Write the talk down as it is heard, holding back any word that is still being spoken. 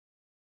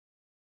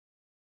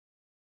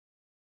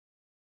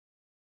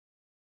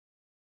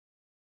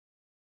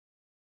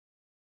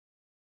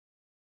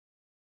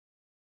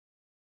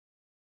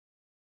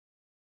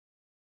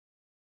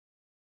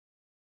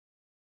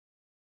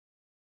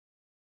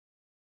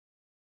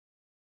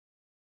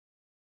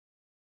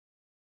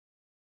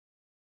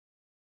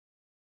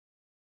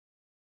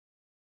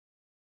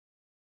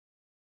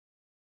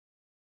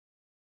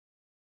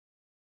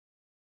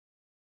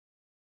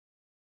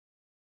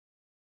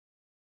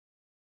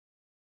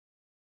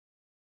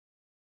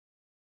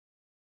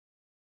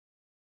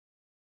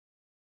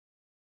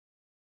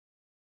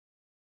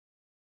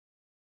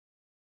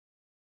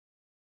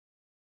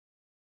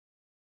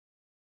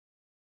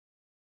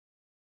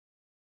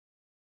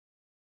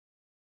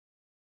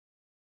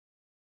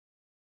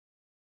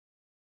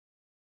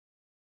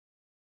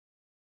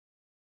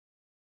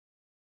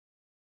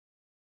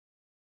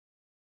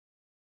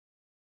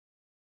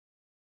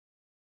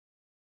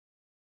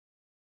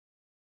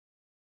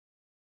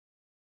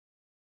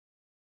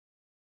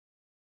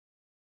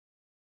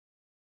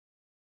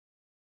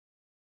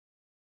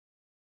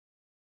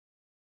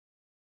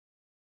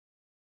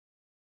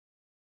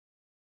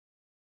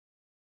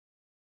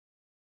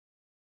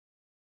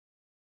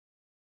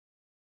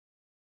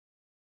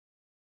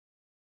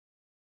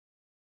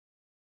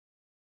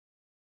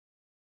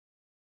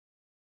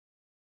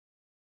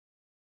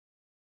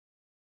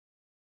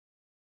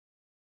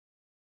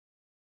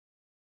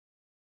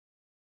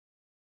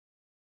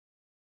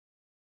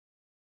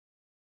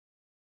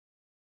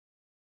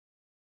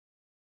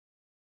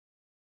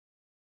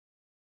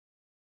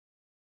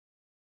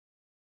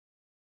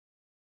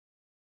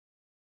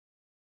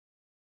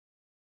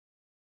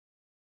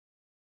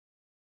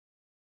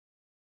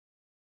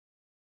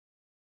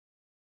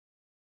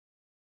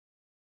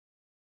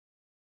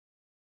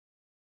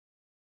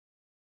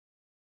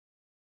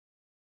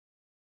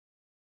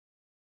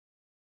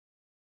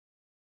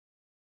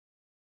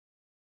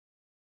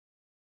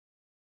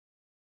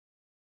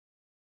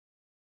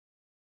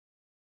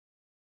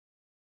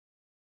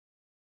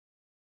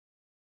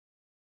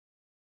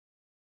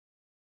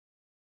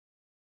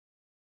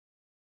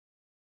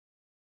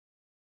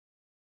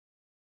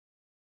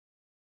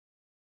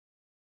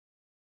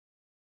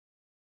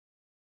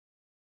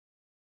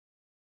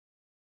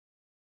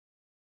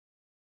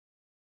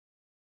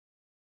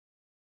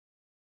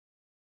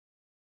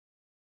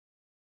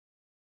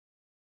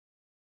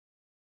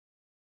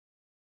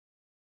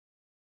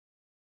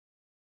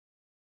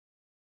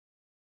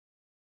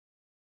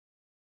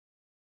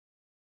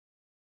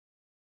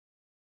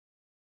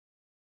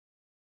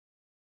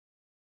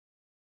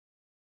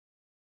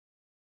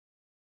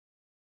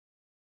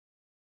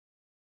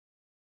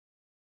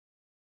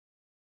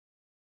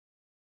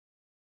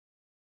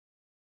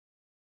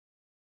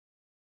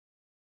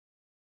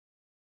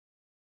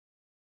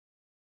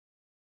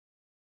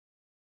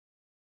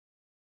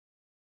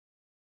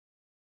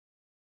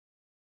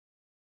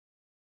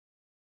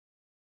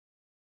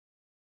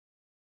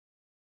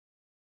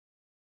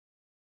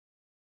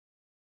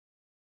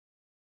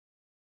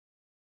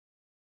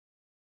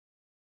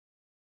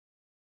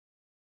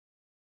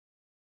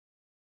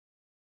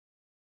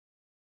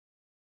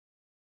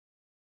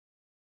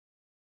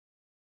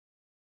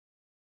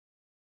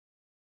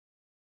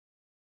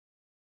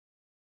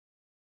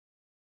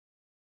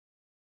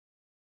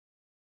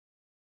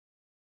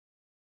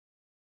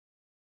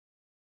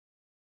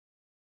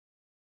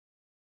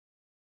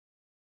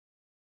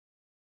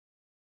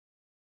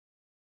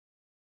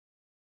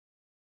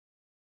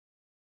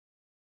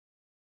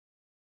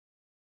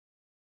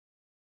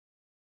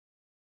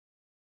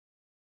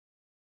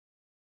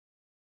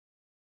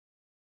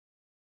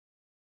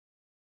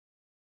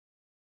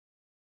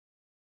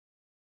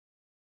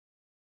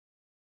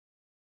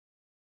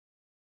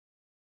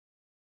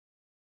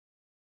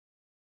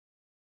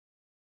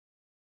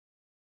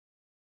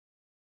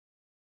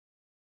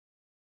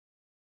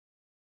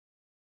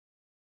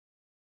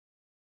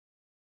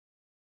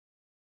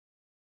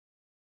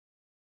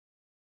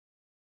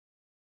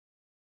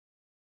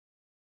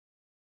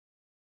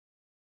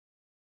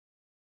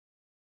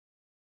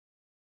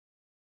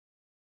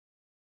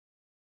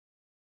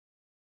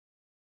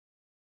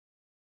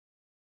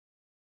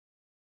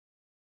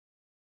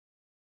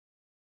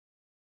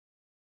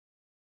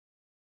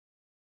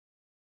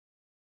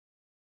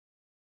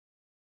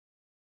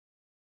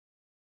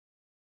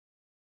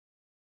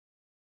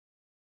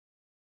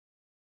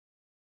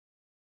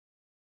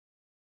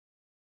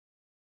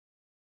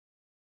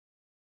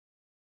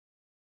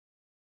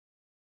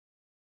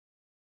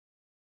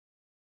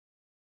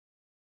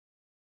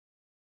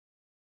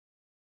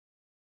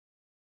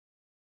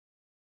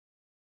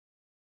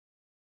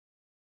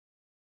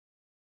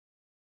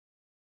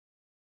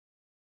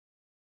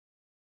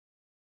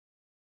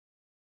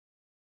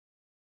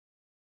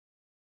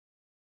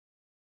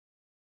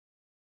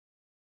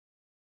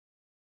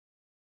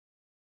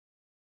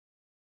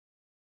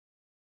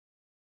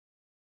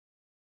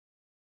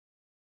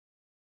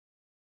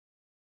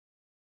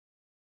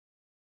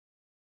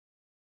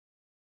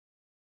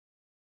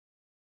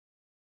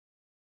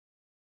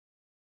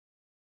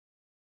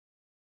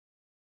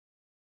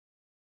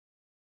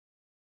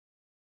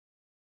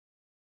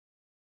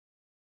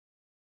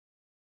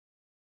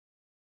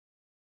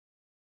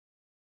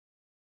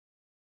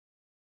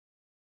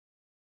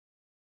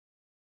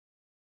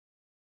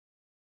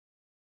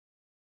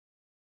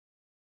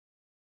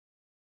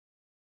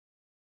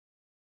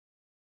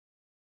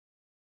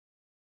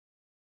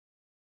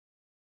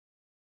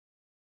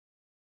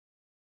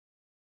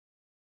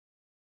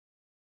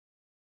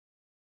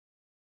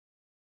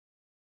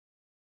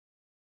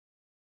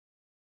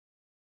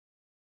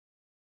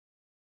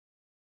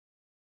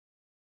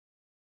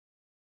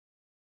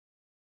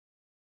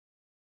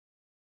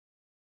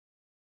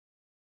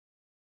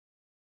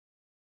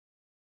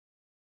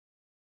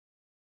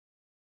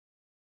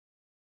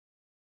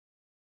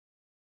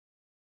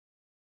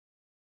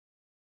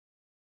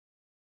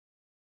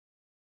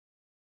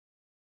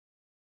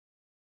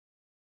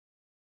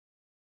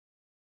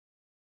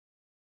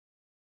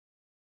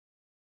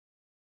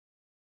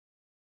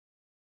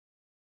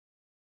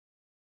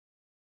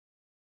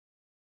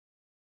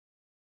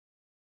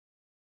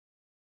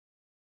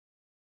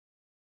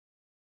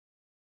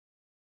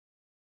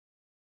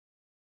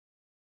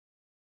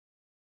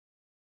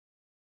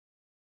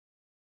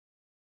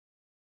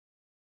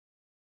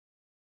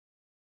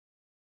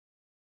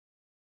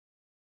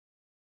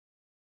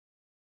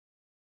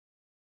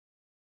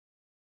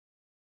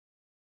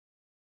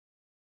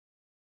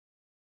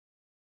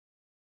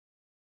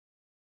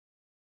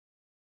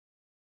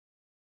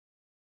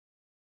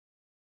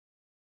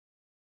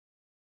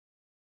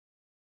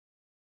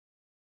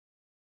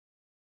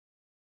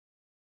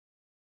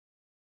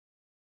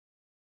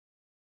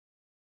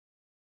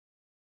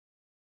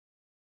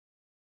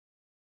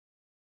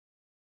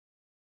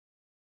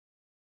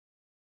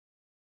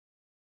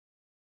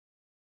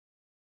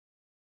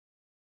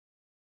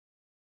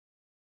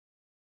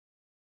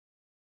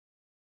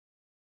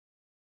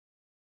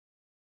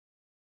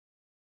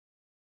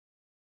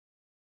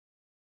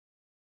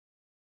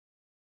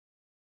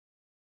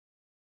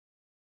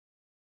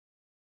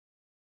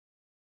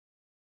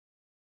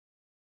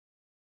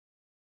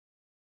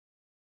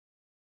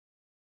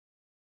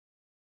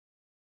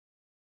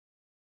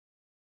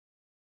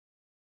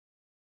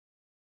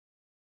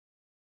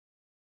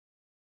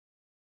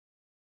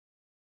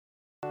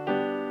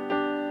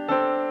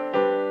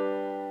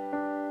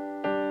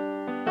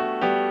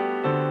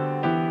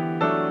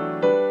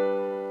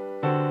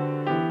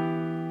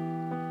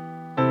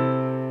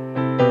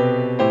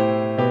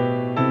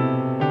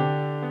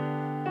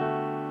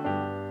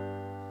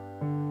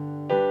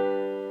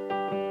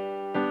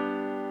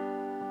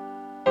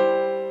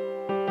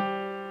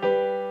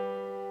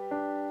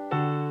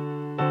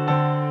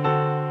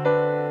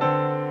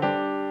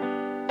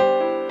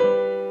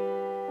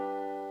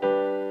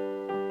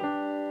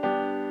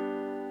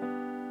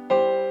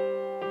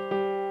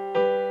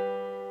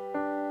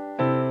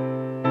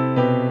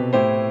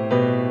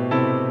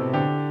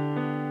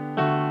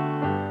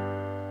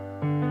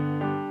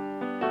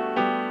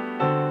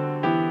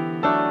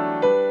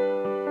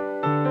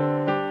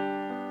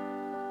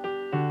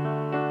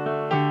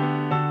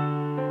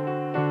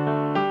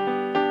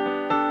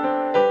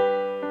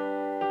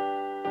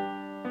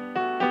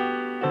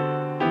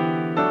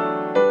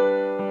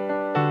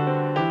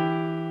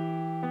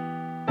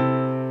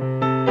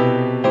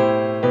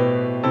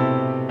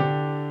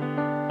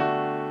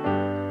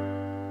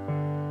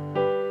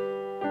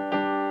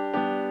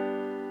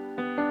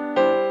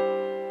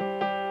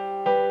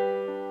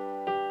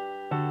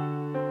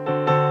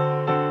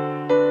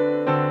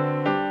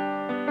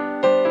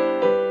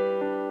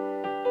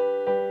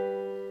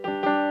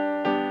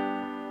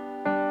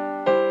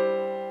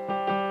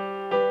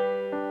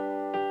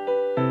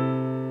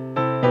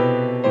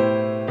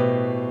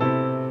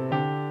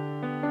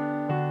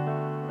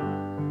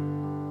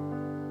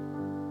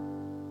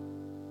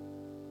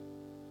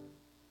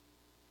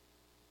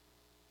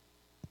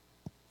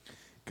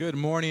Good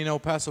morning, El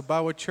Paso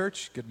Bible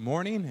Church. Good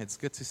morning. It's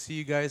good to see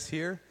you guys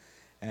here.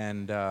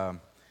 And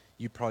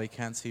you probably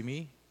can't see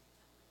me.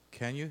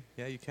 Can you?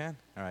 Yeah, you can.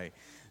 All right.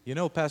 You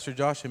know, Pastor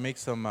Josh,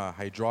 makes some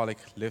hydraulic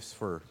lifts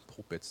for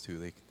pulpits too.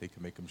 They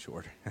can make them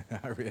shorter.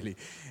 Really,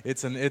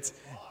 it's I'm not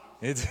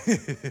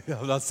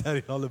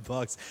selling all the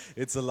bucks.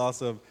 It's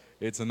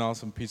an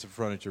awesome piece of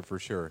furniture for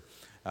sure,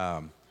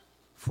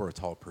 for a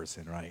tall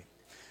person, right?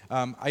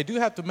 I do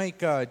have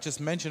to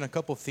just mention a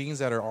couple things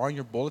that are on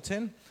your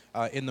bulletin.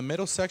 In the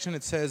middle section,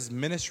 it says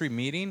ministry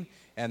meeting,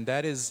 and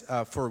that is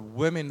for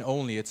women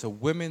only. It's a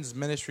women's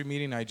ministry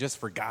meeting. I just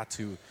forgot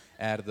to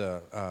add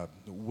the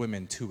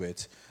women to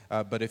it.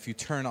 But if you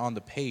turn on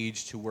the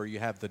page to where you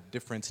have the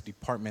different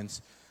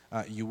departments,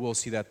 you will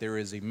see that there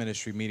is a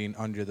ministry meeting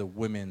under the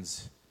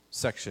women's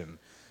section.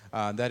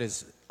 That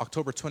is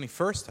October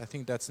 21st. I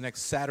think that's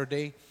next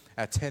Saturday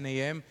at 10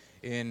 a.m.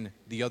 in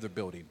the other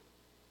building.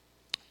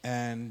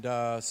 And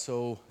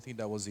so I think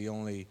that was the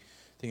only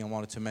thing I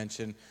wanted to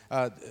mention.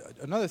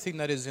 Another thing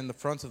that is in the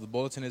front of the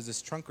bulletin is this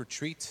trunk or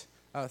treat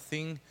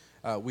thing.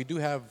 I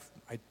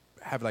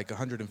have like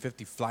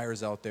 150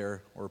 flyers out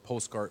there, or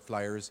postcard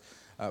flyers,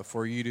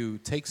 for you to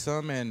take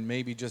some and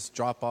maybe just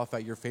drop off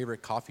at your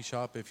favorite coffee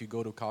shop if you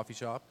go to a coffee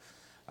shop,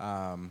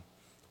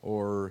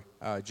 or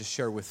just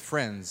share with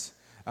friends.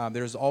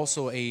 There's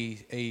also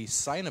a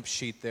sign-up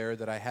sheet there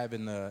that I have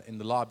in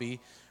the lobby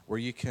where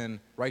you can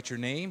write your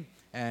name.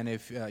 And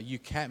if you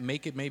can't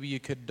make it, maybe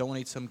you could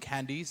donate some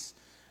candies,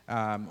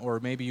 or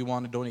maybe you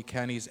want to donate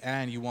candies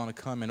and you want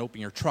to come and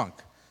open your trunk.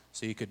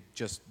 So you could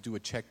just do a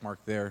check mark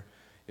there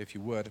if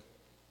you would.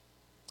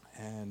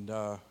 And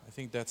I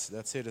think that's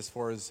it as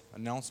far as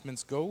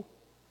announcements go.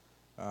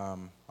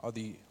 All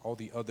the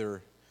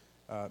other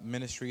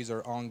ministries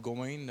are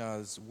ongoing.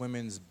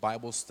 Women's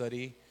Bible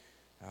study,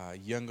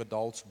 young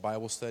adults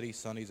Bible study,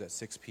 Sundays at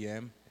 6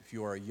 p.m. If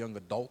you are a young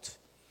adult,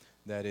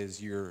 that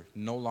is, you're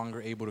no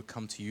longer able to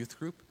come to youth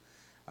group,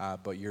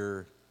 but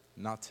you're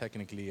not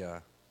technically,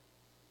 I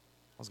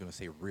was going to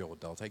say real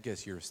adult. I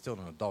guess you're still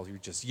an adult. You're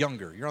just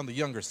younger. You're on the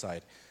younger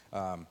side.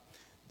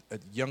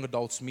 Young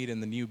adults meet in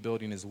the new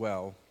building as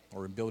well,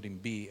 or in Building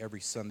B,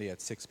 every Sunday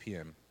at 6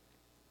 p.m.,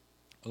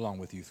 along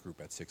with youth group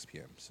at 6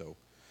 p.m. So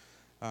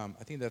I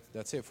think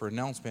that's it for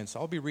announcements.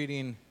 I'll be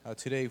reading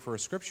today for a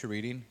scripture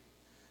reading,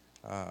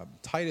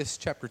 Titus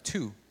chapter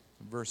 2,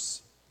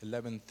 verse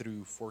 11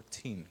 through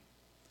 14.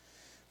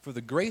 For the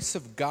grace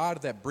of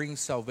God that brings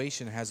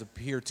salvation has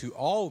appeared to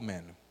all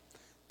men,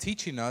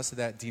 teaching us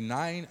that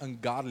denying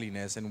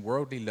ungodliness and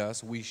worldly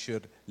lust, we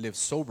should live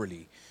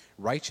soberly,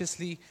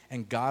 righteously,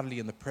 and godly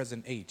in the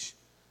present age,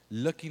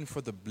 looking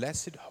for the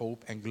blessed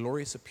hope and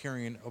glorious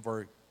appearing of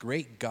our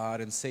great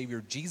God and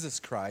Savior Jesus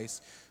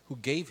Christ, who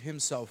gave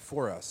himself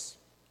for us,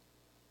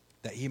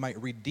 that he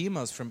might redeem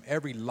us from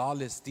every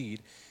lawless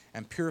deed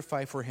and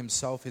purify for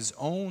himself his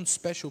own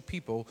special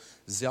people,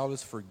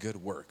 zealous for good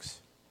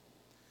works.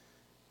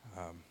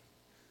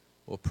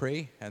 We'll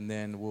pray, and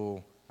then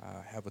we'll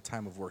have a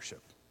time of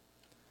worship.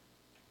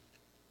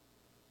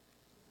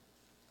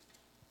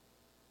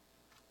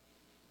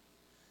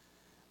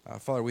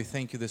 Father, we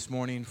thank you this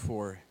morning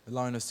for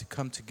allowing us to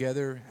come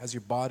together as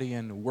your body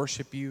and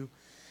worship you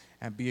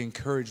and be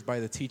encouraged by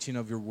the teaching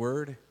of your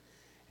word.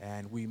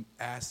 And we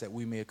ask that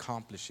we may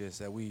accomplish this,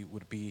 that we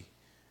would be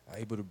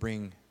able to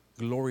bring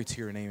glory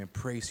to your name and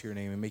praise to your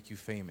name and make you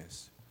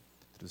famous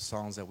through the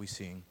songs that we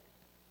sing.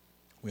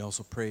 We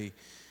also pray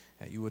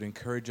that you would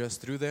encourage us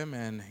through them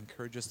and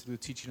encourage us through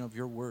the teaching of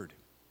your word.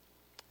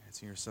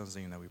 It's in your son's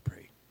name that we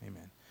pray.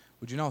 Amen.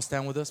 Would you now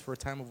stand with us for a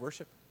time of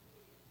worship?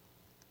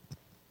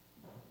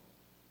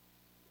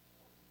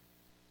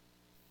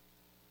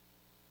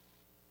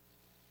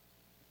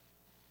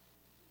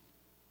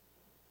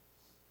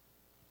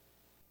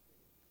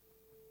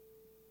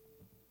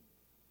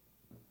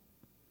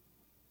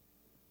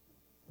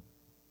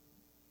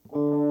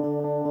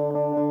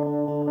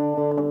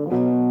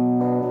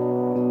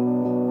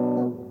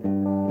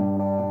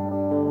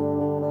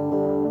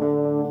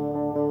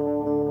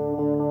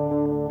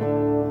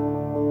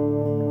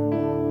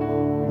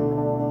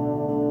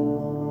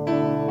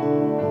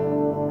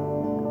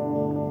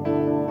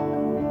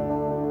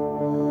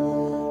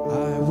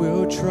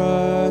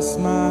 Trust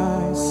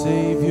my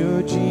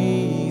Savior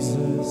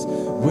Jesus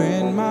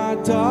when my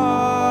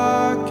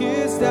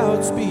darkest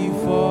doubts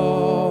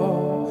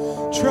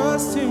befall.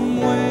 Trust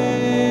him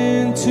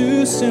when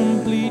to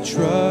simply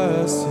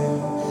trust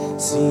him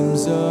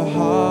seems the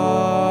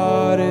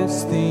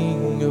hardest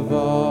thing of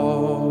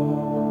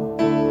all.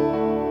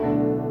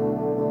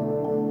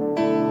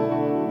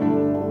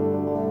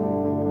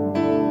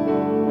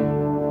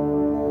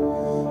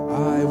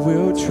 I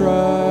will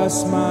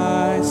trust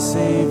my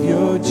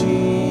Savior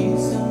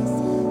Jesus,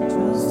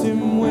 trust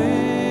him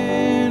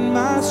when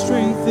my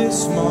strength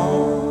is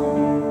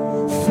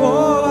small,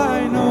 for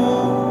I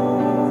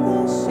know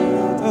the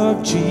shield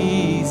of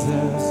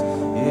Jesus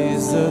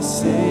is the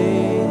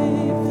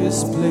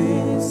safest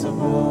place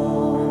of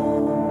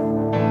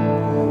all.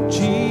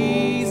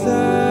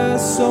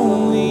 Jesus,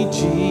 only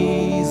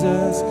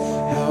Jesus,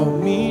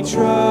 help me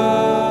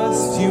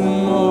trust you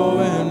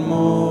more and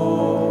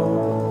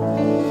more.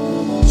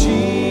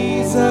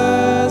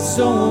 Jesus,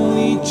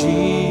 only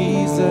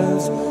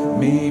Jesus,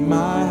 may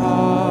my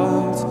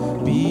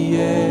heart be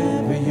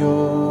ever yours.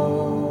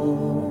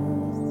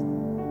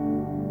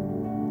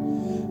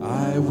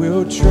 I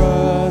will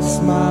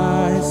trust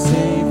my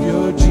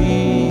Savior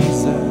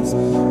Jesus.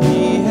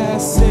 He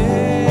has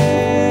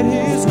said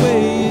his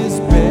way is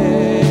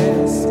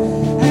best,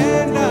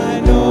 and I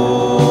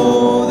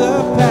know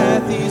the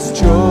path he's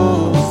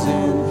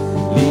chosen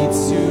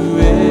leads to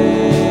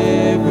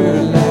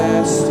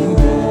everlasting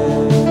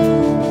rest.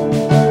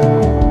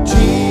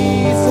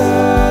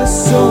 Jesus,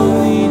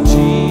 only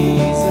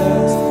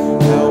Jesus,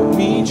 help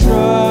me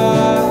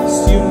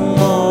trust you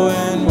more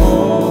and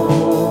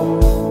more.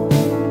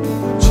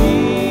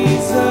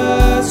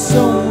 Jesus,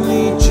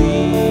 only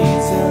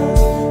Jesus,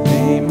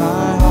 may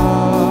my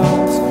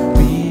heart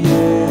be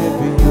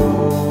ever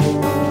yours.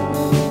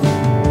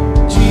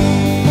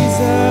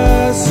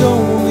 Jesus,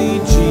 only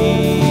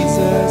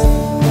Jesus,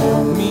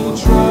 help me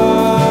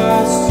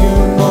trust you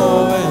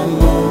more and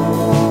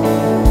more.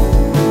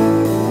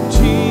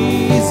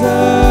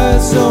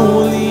 Jesus,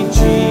 only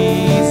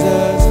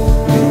Jesus,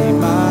 may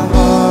my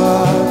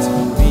heart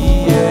be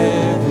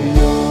ever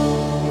yours.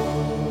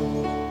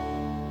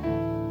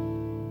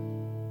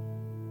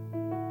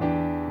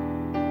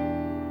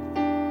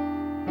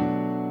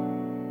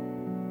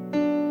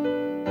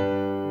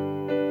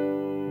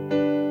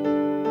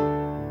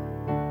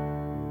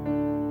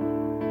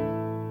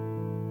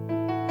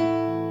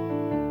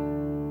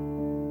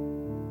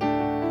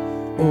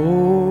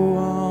 Oh,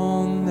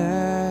 on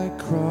that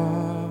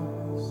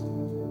cross,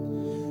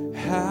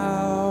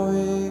 how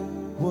it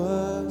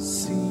was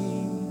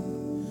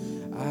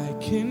seen. I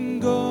can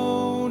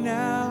go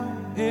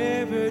now,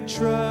 ever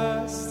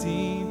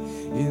trusting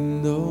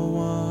in the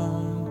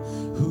one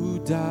who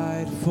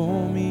died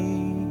for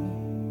me.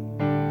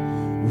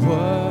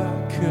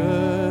 What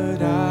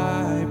could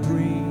I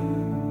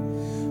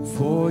bring?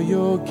 For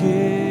your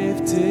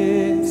gift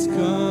is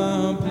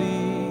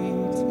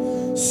complete.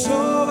 So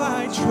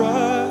I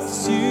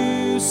trust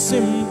you,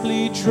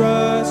 simply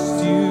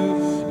trust you,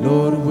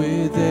 Lord,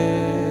 with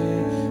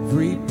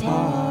every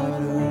part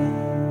of me.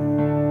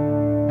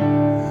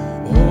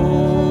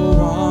 Oh,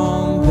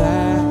 on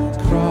that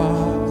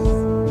cross,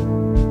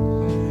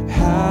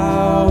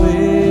 how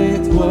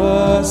it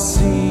was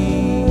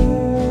seen.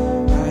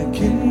 I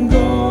can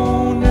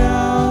go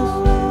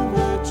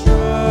now,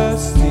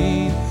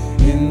 trusting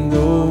in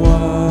the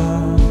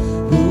one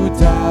who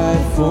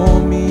died for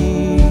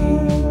me.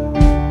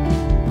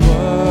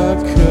 What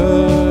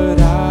could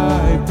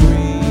I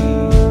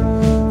bring?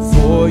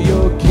 For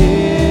your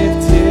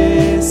gift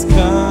is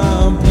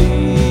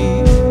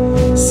complete.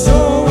 So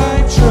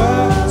I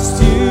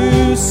trust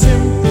you,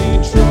 simply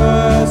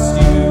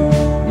trust you,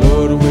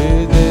 Lord,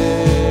 with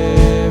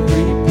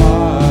every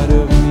part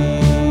of me.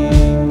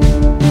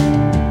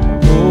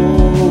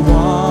 Oh,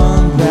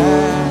 on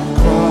that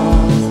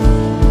cross,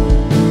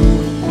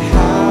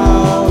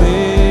 how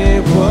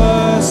it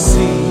was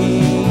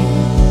seen.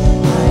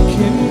 I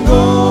can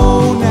go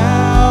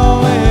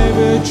now,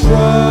 ever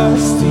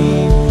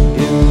trusting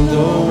in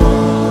the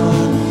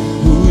one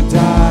who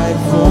died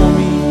for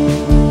me.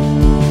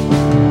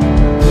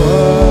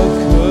 What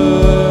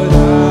could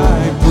I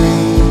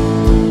bring?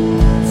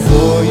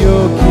 For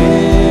your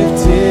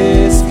gift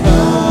is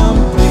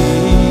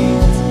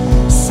complete.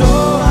 So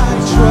I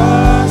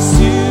trust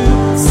you,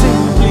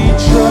 simply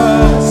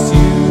trust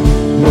you,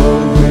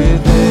 Lord,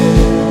 with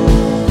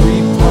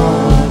every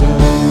part of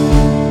me.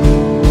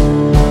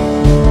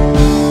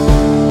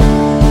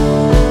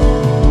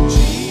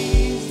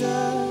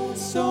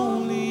 Jesus,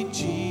 only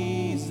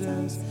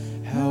Jesus,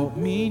 help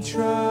me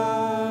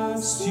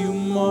trust you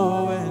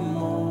more and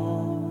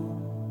more.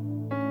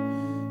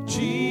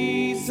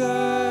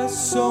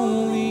 Jesus,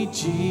 only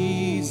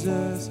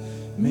Jesus,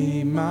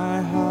 may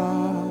my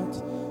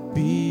heart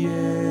be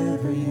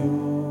ever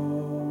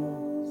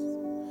yours.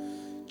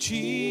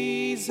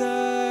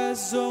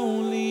 Jesus,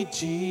 only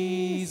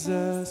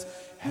Jesus,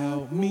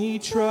 help me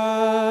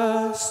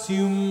trust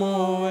you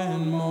more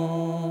and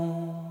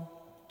more.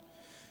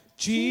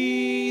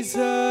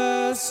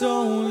 Jesus,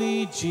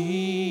 only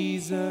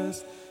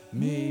Jesus,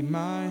 may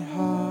my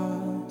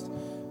heart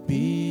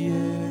be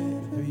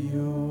ever yours.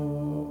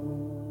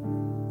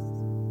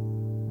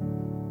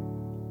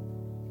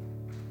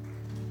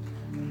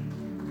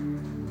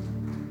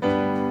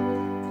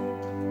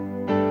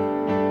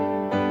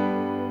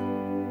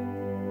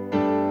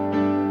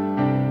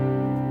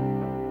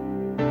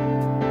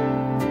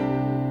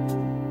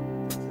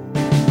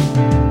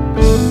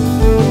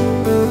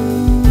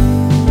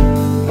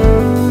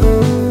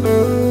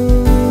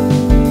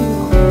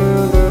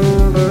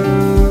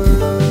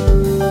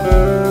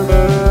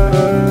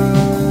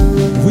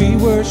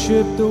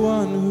 worship the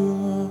one who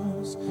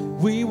was.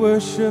 We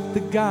worship the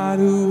God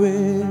who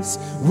is.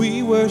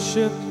 We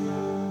worship.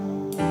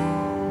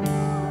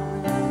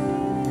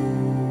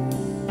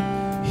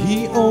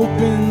 He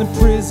opened the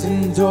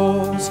prison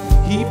doors.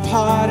 He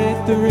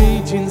parted the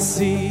raging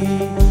sea.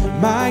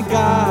 My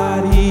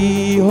God,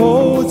 He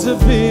holds a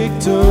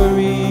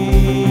victory.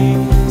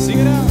 Sing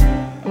it out.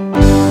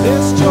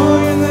 There's joy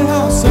in the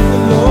house of the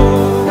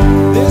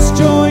Lord. There's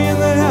joy in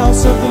the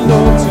house of the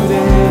Lord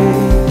today.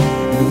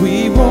 And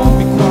we won't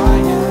be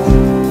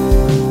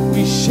quiet.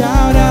 We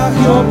shout out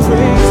your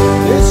praise.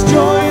 There's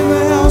joy in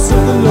the house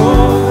of the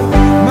Lord.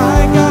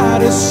 My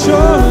God is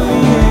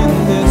surely in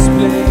this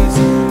place.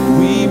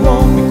 We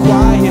won't be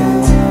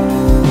quiet.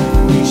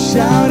 We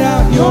shout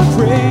out your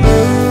praise.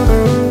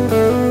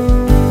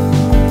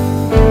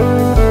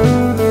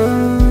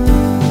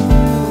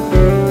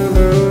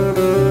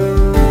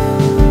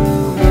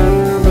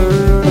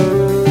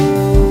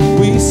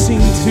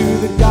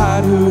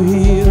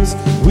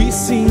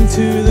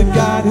 To the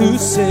God who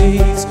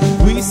saves,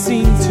 we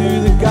sing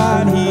to the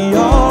God, He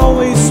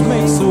always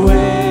makes a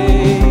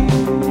way.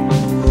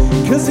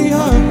 'Cause He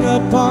hung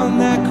up on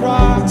that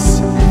cross,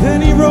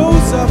 then He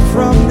rose up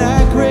from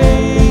that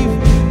grave.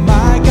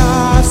 My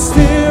God,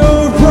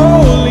 still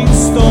rolling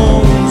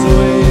stones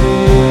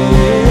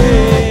away.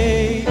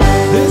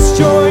 There's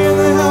joy in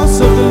the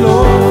house of the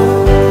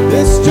Lord.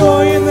 There's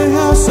joy in the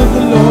house of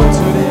the Lord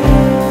today.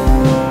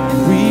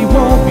 We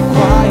won't be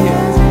quiet.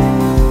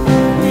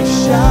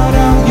 Shout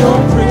out your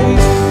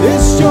praise.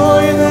 There's joy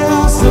in the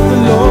house of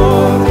the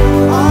Lord.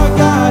 Our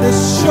God is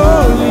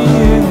surely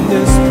in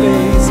this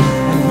place,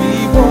 and we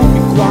won't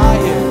be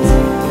quiet.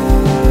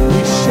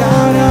 We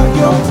shout out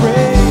your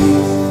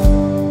praise.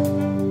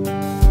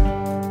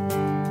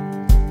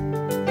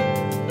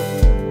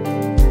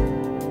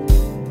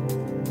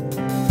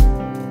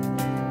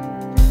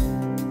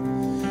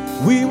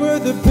 We were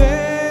the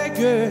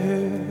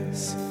beggars,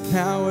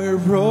 now we're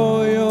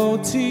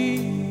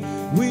royalty.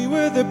 We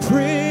were the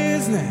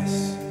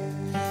prisoners,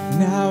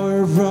 now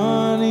we're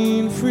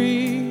running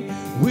free.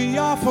 We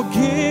are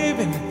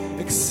forgiven,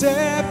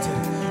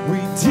 accepted,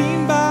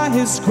 redeemed by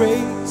His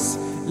grace.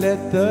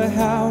 Let the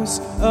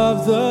house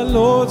of the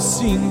Lord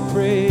sing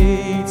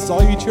praise.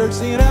 All you church,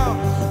 sing it out.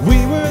 We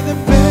were the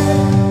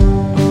best.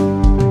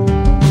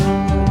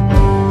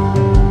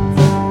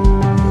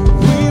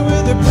 We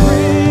were the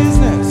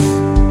prisoners.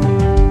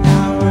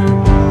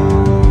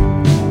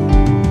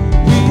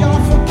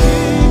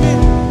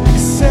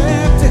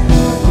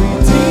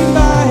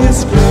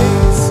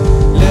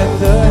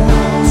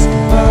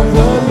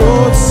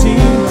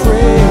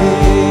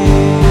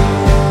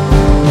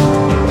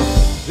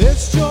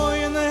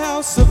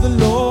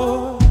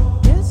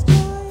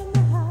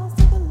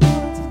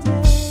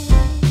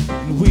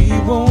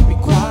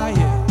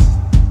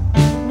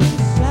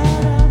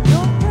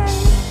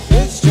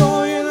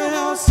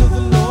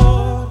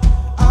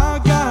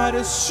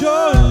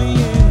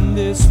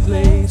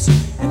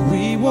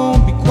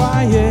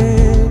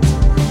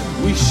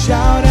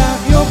 Shout out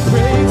your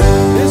praise.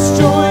 There's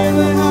joy in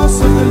the house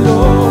of the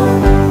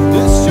Lord.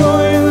 There's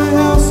joy in the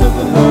house of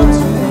the Lord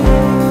today.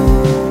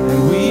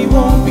 And we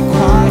won't be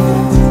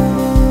quiet.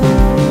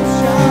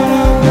 Shout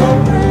out your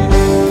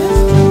praise.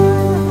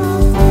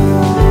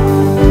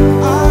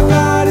 Our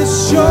God is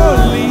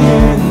surely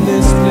in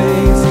this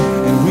place.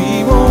 And we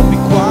won't be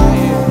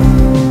quiet.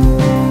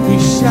 We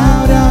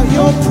shout out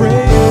your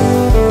praise.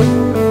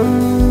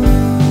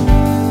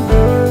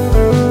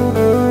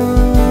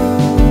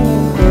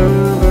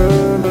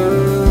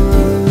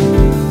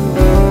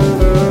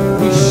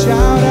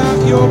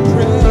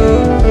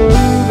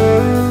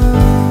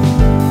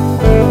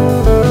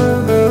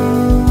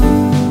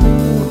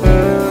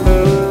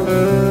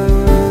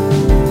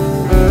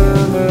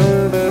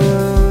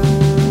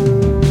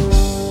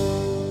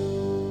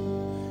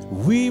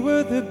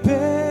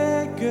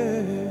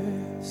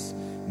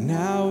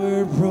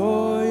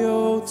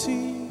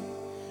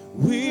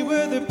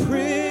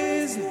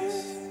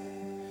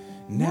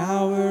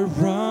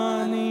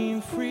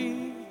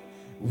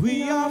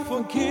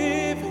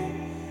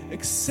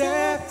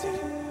 Accepted,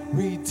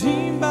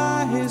 redeemed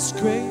by His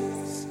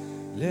grace.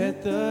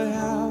 Let the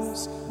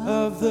house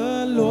of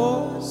the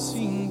Lord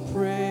sing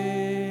praise.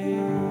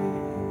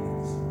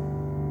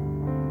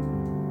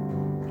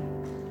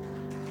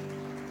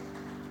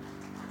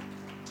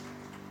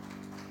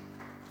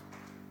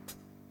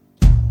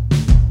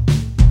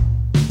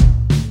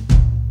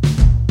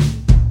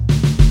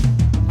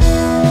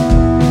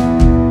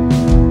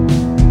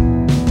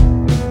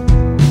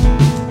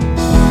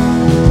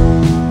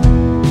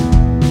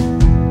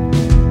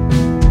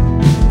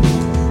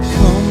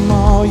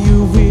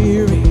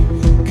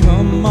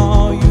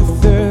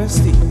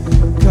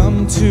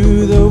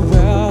 To the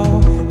well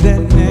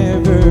that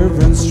never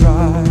runs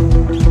dry.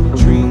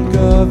 Drink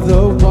of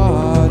the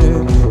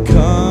water,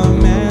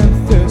 come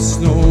and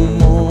thirst no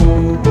more.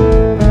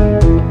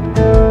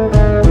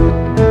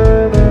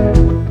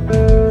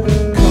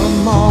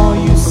 Come all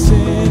you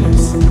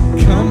sinners,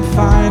 come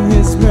find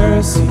His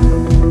mercy.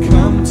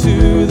 Come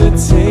to the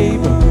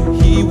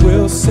table, He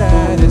will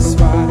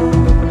satisfy.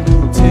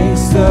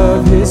 Taste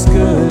of His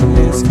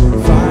goodness,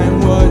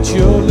 find what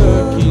you're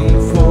looking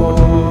for.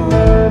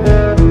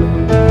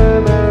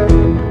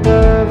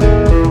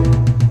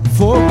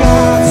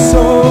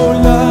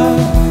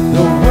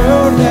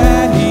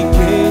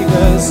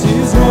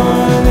 His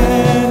one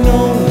and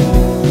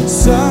only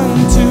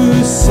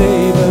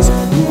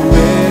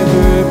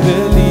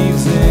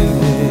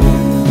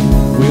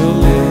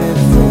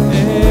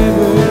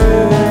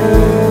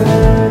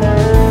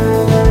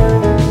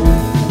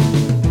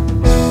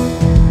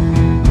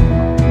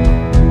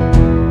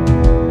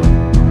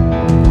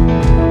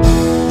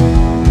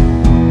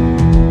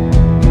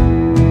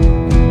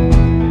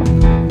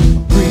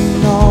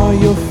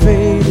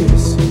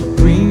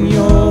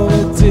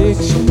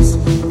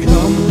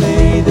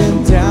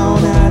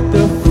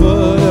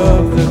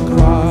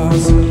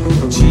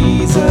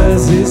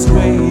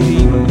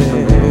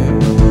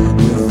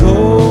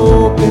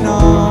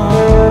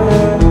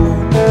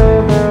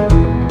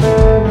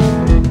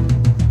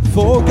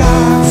For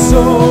God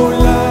so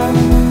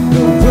loved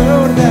the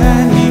world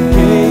that He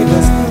gave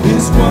us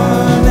His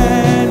one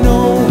and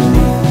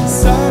only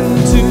Son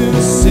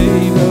to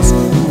save us.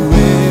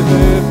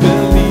 Whoever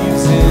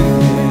believes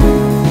in Him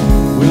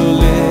will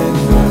live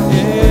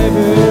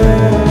forever.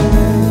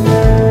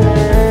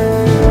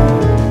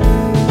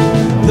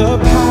 The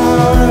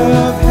power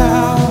of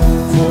hell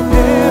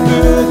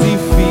forever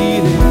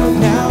defeated.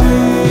 Now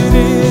it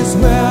is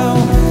well.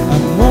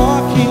 I'm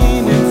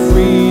walking in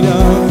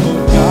freedom. For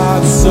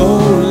God so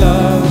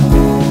loved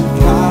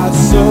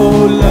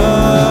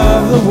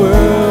the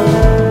world.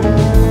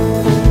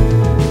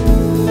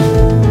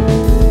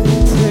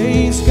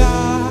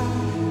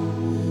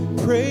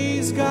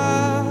 Praise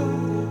God,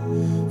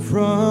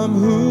 from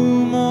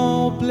whom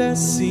all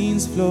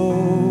blessings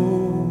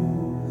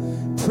flow.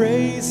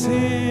 Praise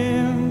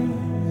Him,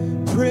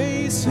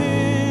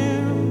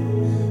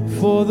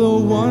 for the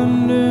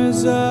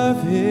wonders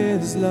of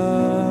His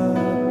love.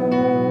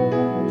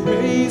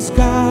 Praise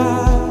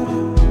God,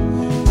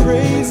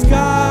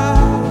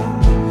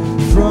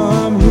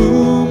 from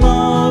whom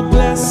all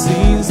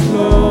blessings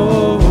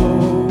flow.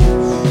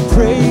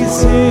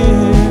 Praise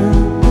Him,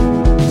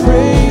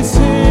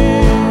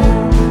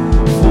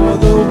 for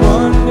the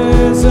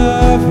wonders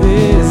of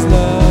His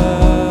love.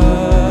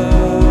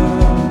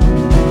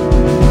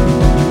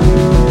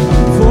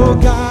 For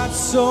God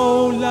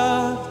so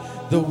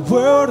loved the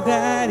world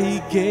that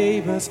He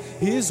gave us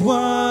His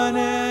one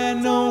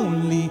and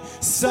only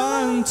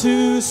Son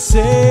to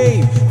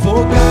save.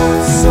 For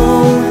God so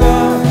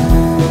loved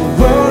the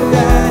world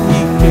that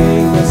He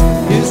gave us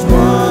His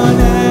one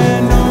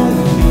and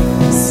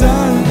only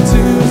Son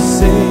to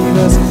save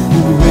us.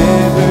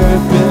 Whoever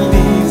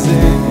believes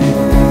in Him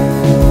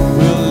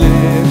will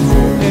live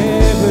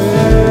forever.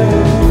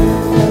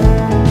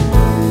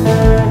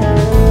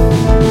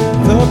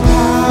 The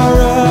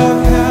power of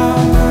hell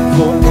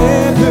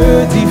forever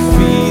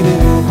defeated.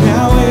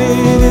 Now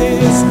it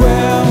is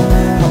well.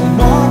 I'm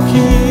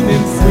walking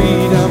in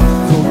freedom.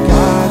 For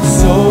God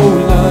so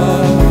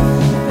loved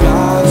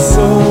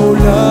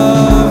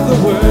the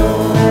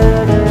world.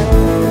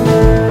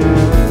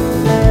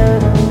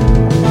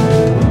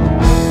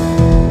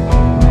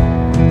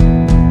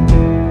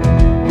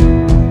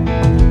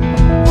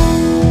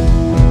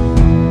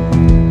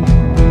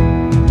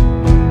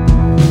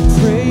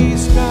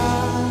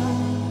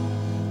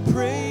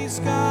 Praise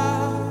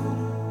God,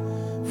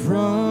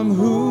 from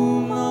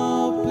whom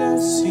all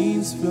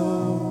blessings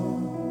flow.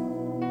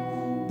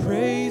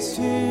 Praise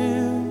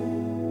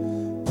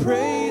Him,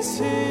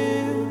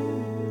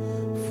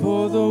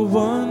 for the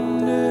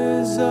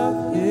wonders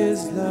of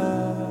His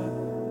love.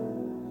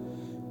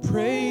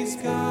 Praise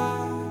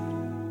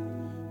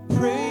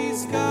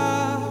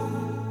God,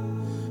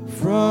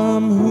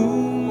 from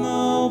whom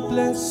all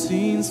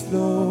blessings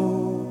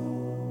flow.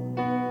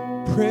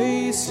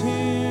 Praise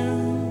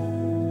Him,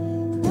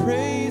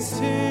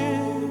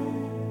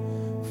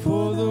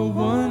 for the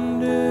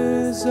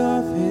wonders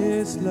of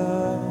His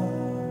love.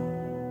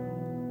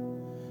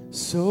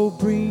 So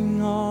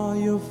bring all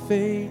your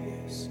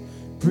failures,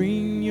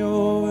 bring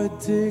your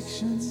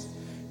addictions,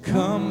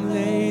 come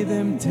lay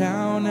them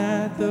down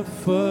at the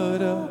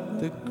foot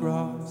of the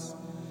cross.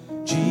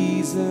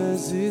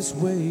 Jesus is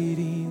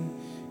waiting.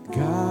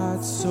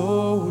 God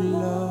so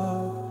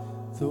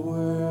loved the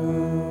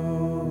world.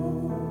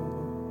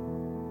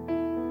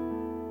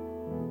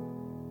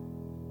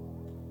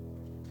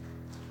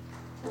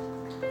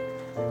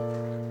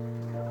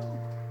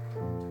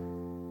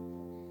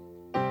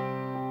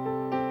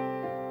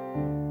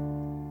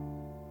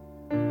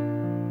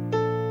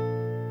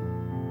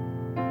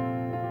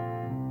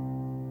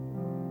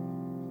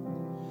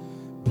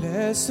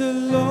 Bless the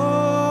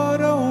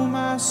Lord, oh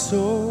my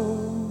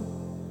soul,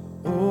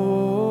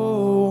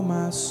 oh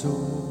my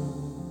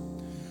soul.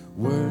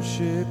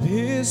 Worship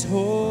His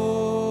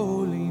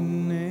holy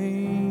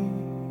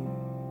name.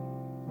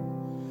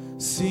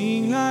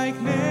 Sing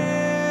like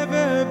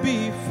never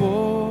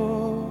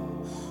before,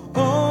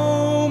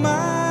 oh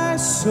my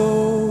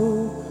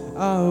soul.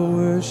 I'll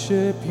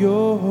worship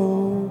Your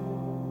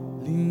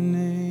holy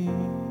name.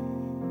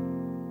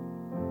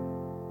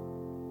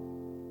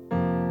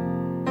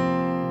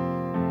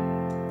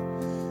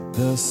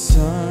 The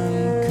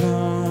sun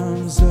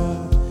comes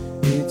up,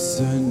 it's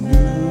a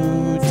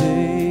new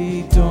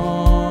day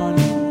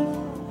dawning.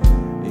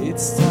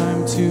 It's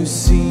time to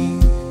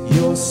sing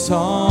Your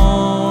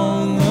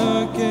song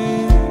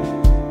again.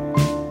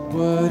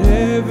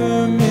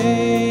 Whatever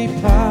may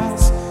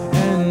pass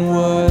and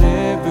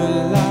whatever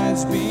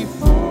lies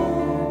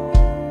before,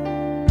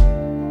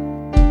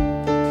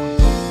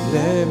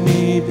 let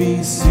me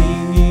be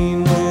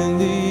singing when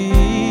the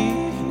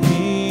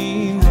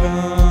evening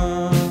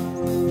comes.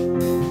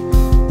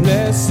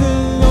 Bless the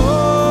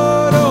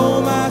Lord,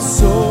 oh my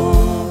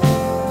soul,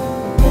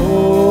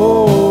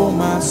 oh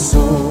my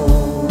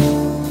soul.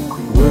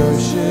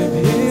 Worship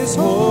His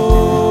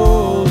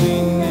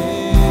holy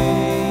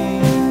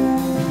name.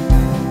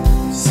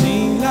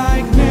 Sing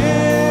like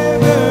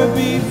never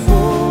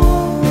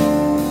before.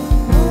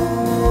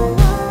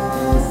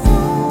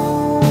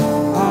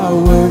 I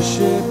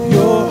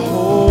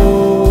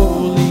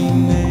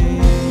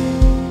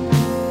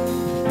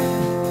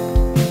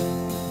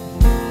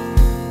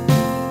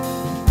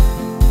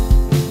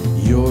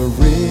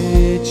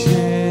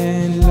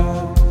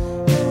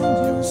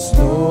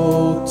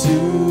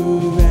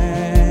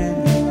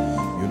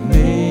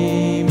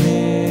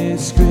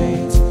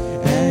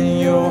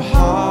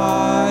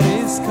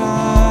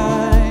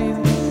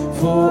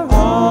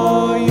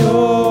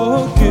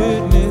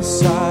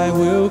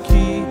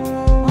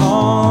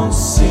will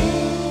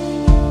sing.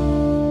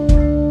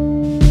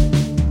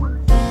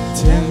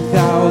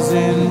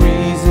 10,000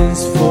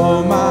 reasons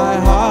for my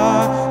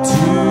heart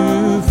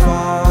to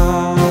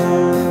find.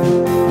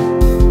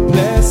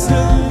 Bless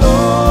the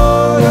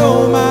Lord,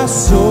 oh my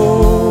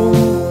soul,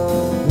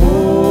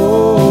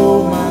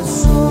 oh my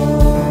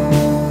soul.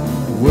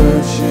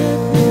 Worship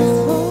His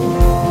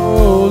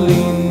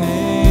holy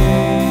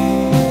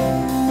name.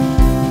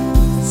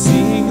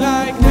 Sing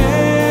like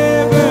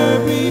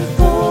never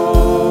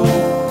before.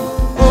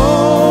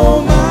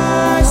 Oh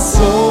my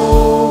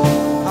soul,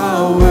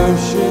 I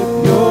worship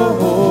Your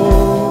holy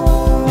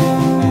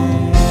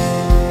name.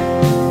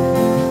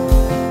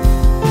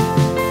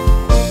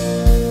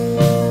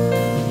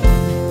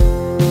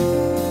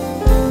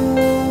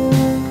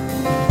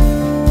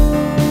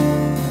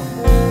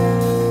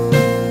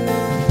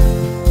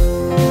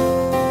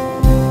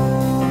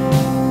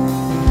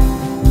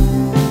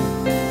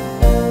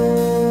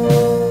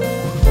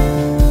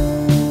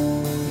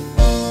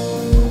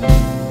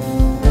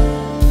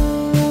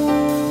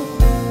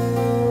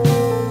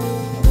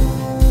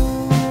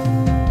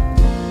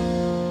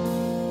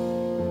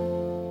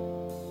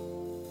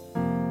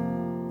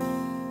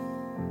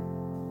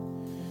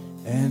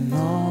 And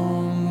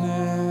on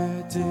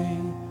that day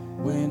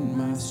when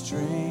my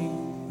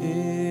strength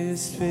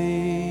is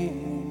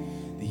fading,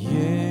 the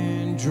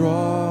end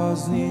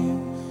draws near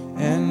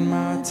and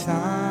my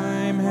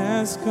time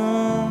has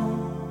come,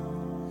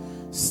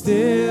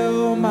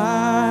 still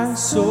my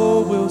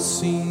soul will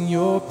sing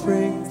Your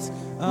praise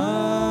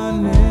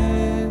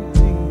unending.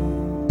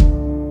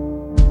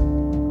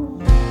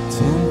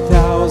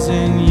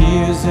 10,000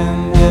 years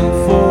and then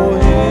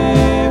forevermore.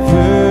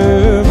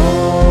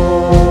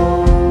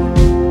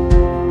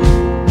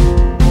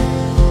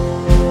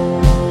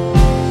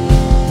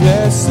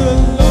 Bless the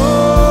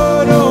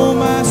Lord, oh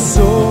my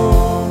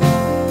soul,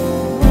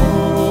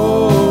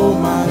 oh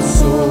my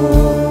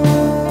soul.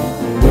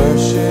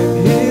 Worship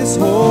His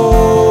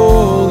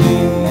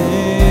holy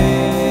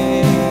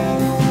name.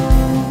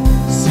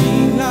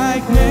 Sing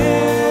like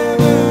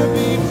never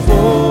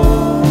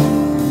before.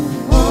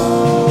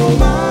 Oh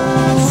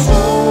my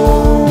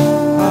soul,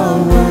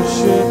 I'll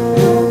worship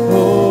Your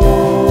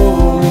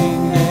holy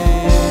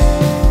name.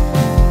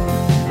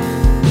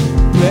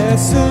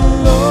 Bless the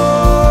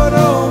Lord,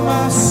 oh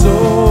my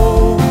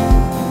soul,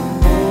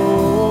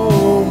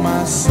 oh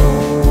my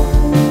soul.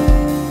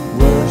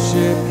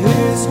 Worship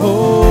His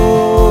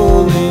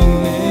holy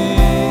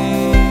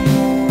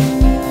name.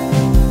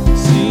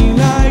 Sing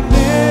like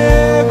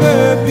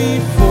never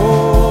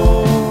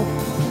before.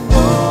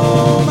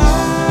 Oh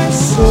my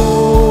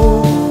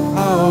soul,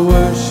 I'll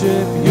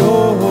worship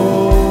Your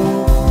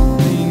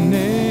holy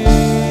name.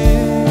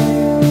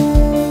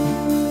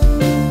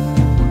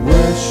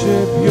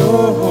 Worship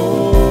Your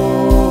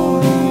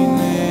holy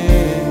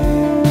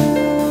name.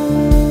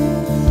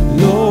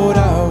 Lord, I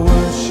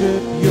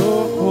worship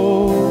Your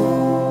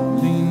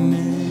holy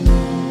name.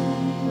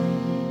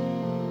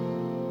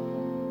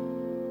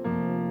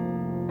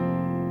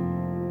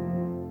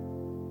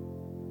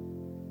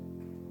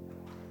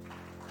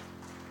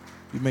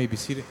 You may be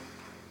seated.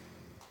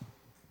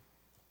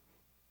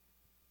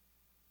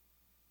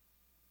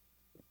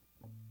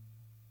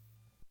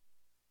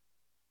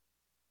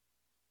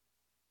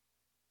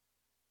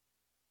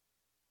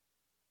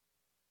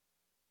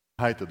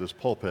 Height of this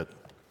pulpit.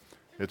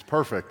 It's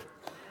perfect.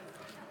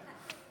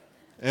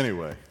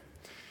 Anyway,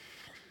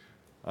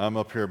 I'm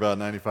up here about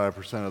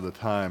 95% of the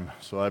time,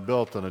 so I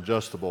built an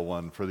adjustable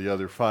one for the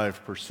other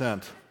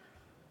 5%.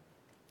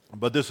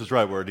 But this is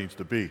right where it needs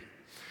to be.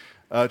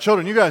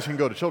 Children, you guys can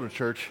go to children's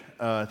church.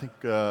 I think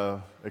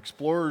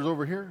Explorers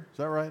over here, is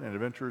that right? And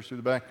Adventurers through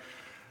the back.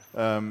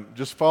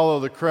 Just follow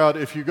the crowd.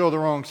 If you go the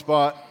wrong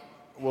spot,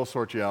 we'll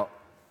sort you out.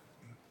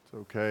 It's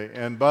okay.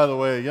 And by the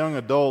way, a young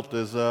adult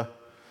is...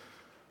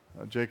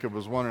 Jacob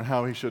was wondering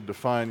how he should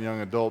define young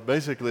adult.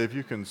 Basically, if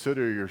you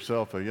consider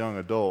yourself a young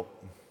adult,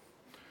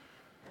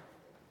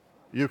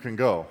 you can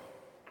go.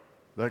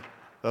 That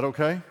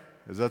okay?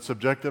 Is that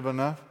subjective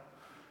enough?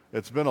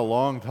 It's been a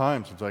long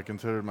time since I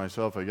considered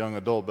myself a young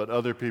adult, but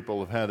other people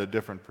have had a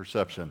different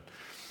perception.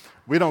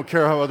 We don't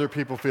care how other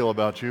people feel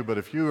about you, but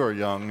if you are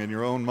young in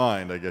your own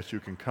mind, I guess you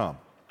can come.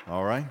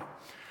 All right?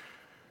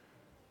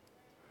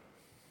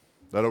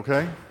 That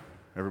okay?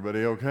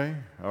 Everybody okay?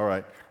 All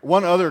right.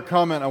 One other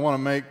comment I want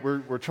to make,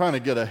 we're trying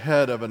to get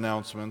ahead of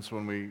announcements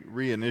when we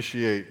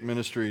reinitiate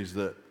ministries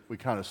that we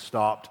kind of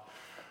stopped.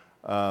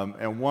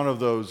 And one of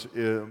those,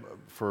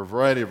 for a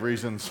variety of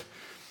reasons,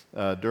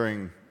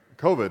 during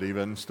COVID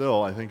even,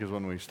 still, I think is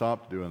when we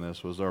stopped doing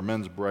this, was our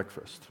men's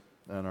breakfast.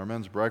 And our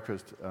men's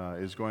breakfast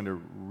is going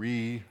to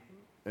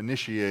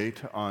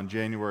reinitiate on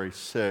January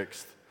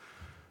 6th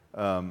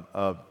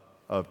of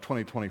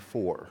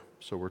 2024.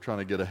 So we're trying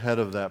to get ahead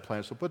of that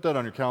plan. So put that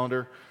on your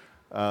calendar.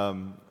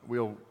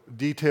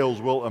 Details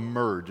will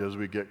emerge as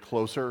we get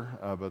closer,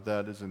 but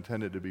that is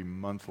intended to be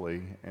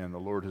monthly, and the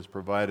Lord has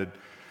provided.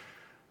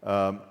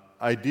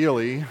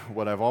 Ideally,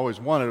 what I've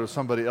always wanted was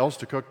somebody else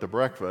to cook the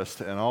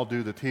breakfast, and I'll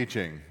do the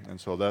teaching. And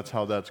so that's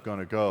how that's going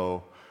to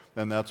go.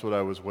 and that's what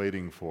I was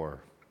waiting for,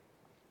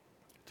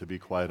 to be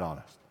quite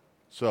honest.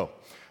 So,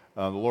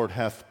 the Lord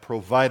hath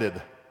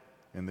provided,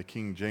 in the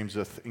King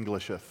Jameseth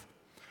Englisheth,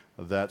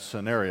 that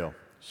scenario.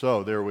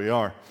 So, there we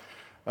are.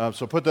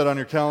 So put that on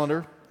your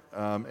calendar.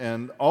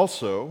 And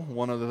also,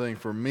 one other thing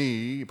for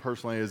me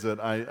personally is that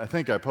I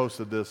think I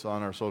posted this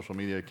on our social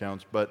media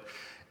accounts, but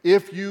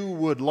if you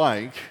would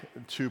like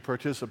to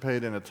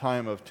participate in a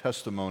time of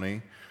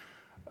testimony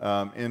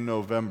in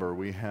November,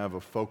 we have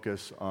a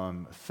focus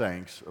on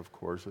thanks, of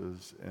course,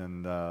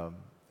 and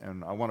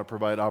I want to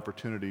provide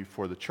opportunity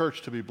for the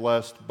church to be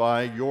blessed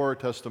by your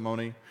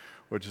testimony,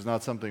 which is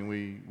not something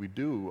we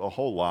do a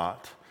whole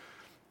lot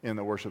in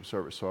the worship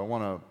service. So I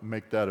want to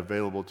make that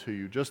available to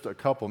you. Just a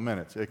couple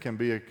minutes. It can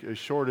be as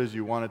short as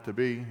you want it to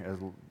be.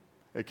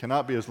 It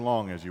cannot be as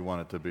long as you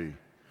want it to be.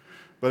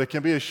 But it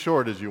can be as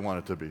short as you want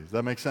it to be. Does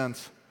that make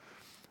sense?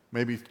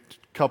 Maybe a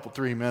couple,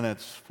 3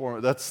 minutes.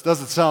 That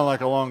doesn't sound like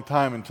a long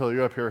time until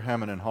you're up here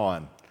hemming and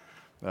hawing.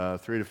 3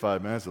 to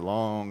 5 minutes is a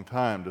long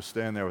time to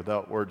stand there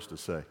without words to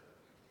say.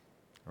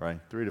 Right?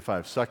 3 to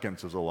 5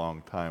 seconds is a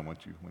long time when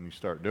you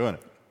start doing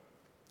it.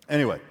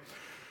 Anyway,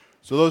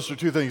 so those are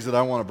two things that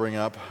I want to bring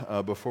up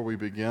before we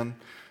begin.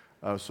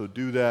 So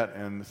do that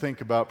and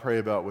pray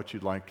about what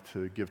you'd like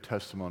to give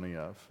testimony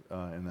of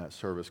in that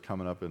service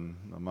coming up in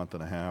a month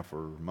and a half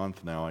or a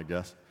month now, I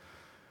guess.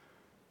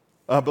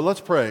 But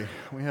let's pray.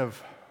 We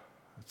have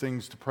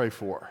things to pray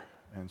for,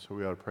 and so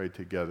we ought to pray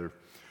together.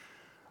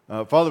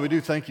 Father, we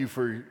do thank you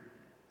for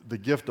the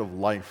gift of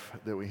life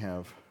that we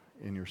have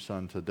in your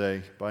Son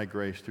today, by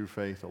grace through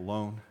faith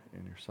alone,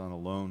 in your Son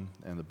alone,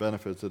 and the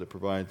benefits that it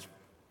provides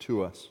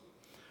to us.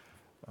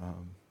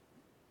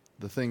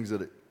 The things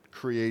that it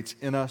creates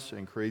in us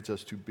and creates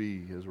us to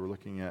be, as we're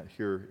looking at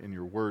here in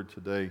your word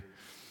today.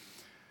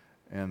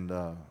 And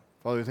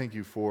Father, thank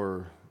you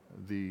for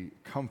the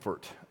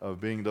comfort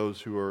of being those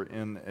who are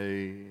in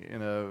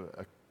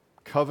a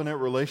covenant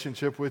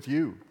relationship with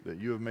you, that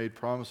you have made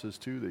promises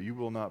to, that you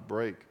will not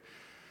break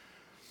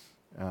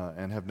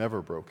and have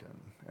never broken.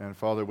 And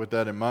Father, with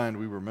that in mind,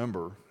 we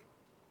remember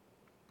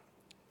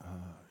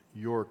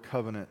your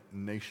covenant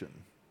nation,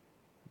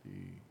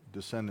 the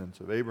descendants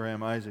of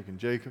Abraham, Isaac, and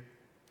Jacob,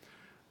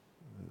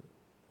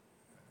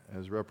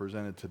 as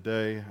represented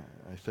today,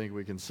 I think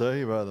we can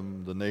say, by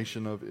the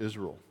nation of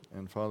Israel.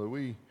 And Father,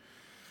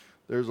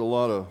 there's a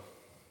lot of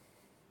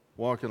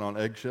walking on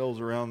eggshells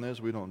around this.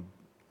 We don't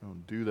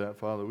do that,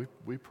 Father.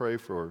 We pray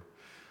for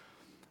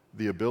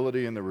the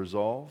ability and the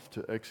resolve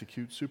to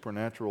execute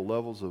supernatural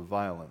levels of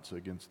violence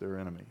against their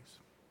enemies,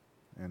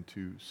 and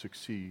to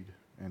succeed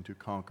and to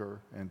conquer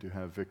and to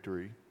have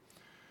victory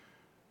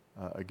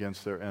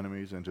against their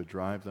enemies, and to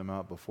drive them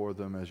out before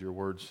them, as your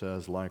word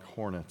says, like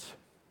hornets.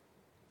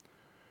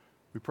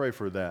 We pray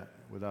for that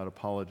without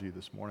apology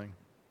this morning.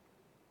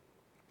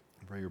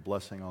 Pray your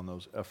blessing on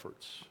those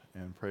efforts,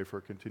 and pray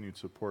for continued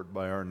support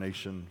by our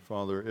nation,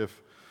 Father,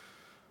 if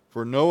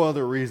for no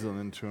other reason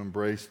than to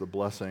embrace the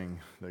blessing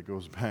that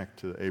goes back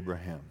to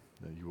Abraham,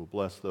 that you will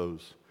bless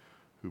those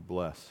who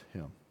bless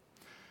him.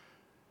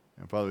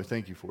 And Father, we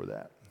thank you for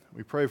that.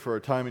 We pray for our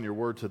time in your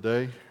word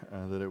today,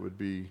 that it would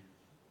be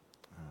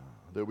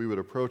that we would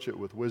approach it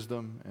with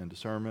wisdom and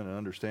discernment and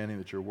understanding,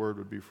 that your word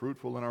would be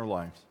fruitful in our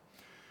lives.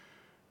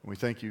 And we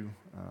thank you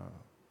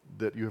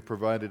that you have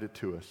provided it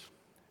to us.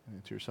 And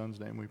it's your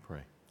Son's name we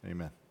pray.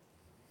 Amen.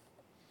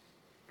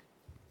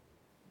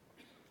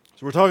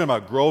 So we're talking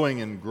about growing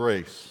in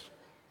grace.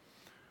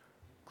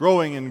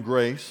 Growing in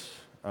grace,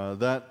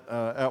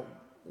 at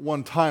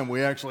one time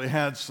we actually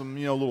had some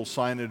little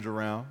signage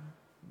around.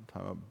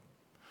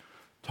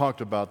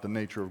 Talked about the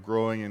nature of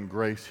growing in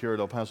grace here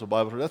at El Paso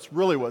Bible Church. That's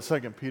really what 2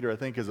 Peter, I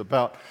think, is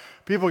about.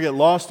 People get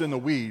lost in the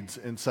weeds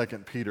in 2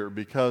 Peter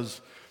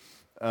because,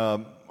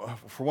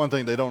 for one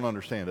thing, they don't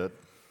understand it.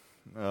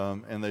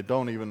 And they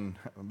don't even,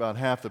 about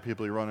half the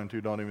people you run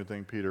into don't even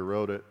think Peter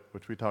wrote it,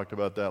 which we talked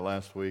about that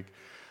last week.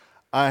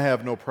 I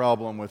have no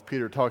problem with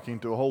Peter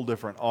talking to a whole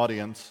different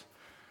audience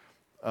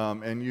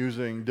and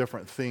using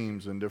different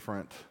themes and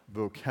different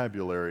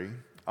vocabulary.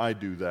 I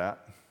do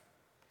that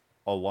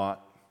a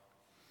lot,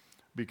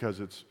 because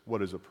it's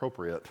what is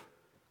appropriate.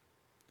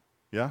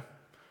 Yeah?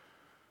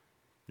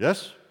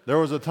 Yes? There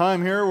was a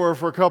time here where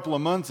for a couple of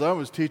months I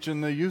was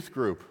teaching the youth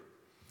group.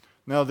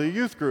 Now, the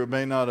youth group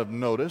may not have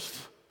noticed,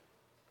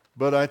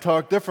 but I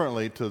talk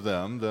differently to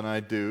them than I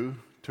do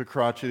to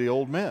crotchety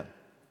old men,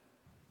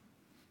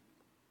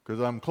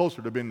 because I'm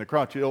closer to being the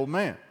crotchety old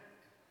man.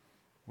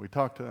 We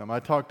talk to them.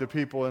 I talk to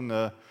people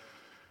in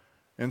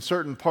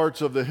certain parts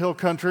of the hill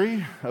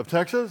country of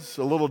Texas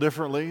a little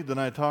differently than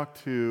I talk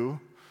to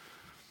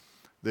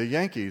the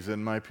Yankees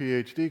in my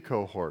PhD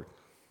cohort.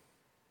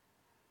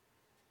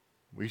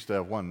 We used to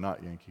have one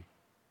not Yankee.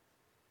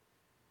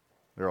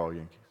 They're all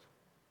Yankees.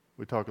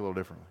 We talk a little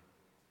differently.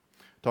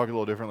 Talk a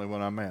little differently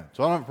when I'm mad.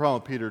 So I don't have a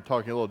problem with Peter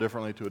talking a little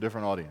differently to a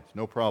different audience.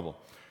 No problem.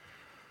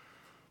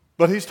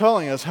 But he's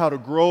telling us how to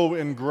grow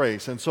in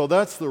grace. And so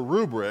that's the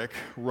rubric,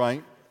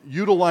 right?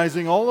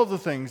 Utilizing all of the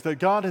things that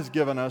God has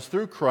given us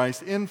through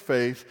Christ in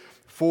faith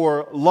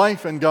for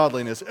life and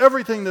godliness.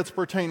 Everything that's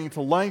pertaining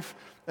to life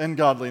and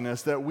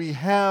godliness that we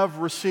have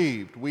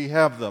received. We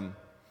have them.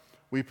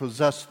 We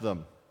possess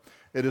them.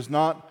 It is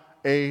not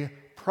a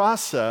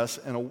process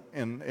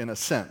in a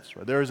sense.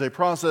 Right? There is a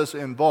process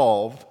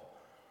involved,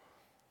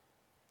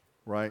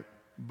 right?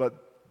 But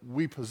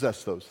we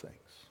possess those things.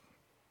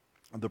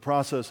 The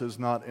process is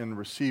not in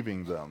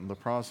receiving them. The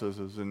process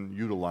is in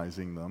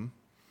utilizing them.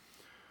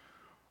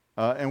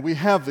 And we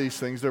have these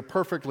things. They're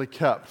perfectly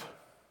kept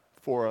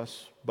for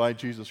us by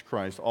Jesus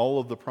Christ. All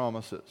of the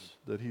promises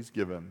that He's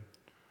given,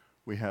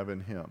 we have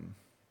in Him.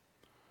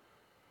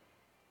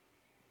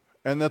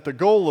 And that the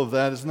goal of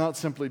that is not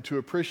simply to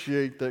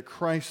appreciate that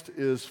Christ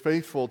is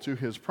faithful to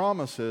His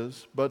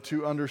promises, but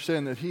to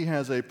understand that He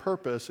has a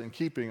purpose in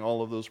keeping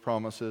all of those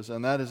promises.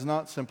 And that is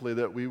not simply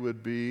that we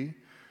would be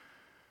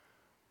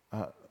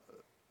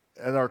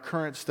at our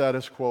current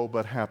status quo,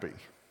 but happy.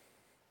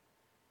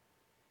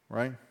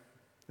 Right?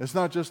 It's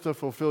not just to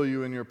fulfill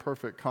you in your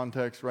perfect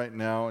context right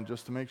now and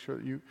just to make sure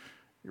that you,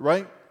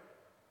 right?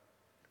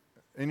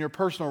 In your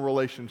personal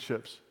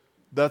relationships,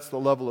 that's the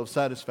level of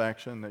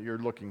satisfaction that you're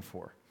looking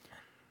for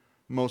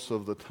most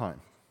of the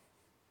time.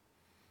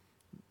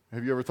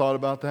 Have you ever thought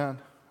about that?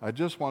 I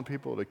just want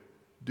people to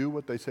do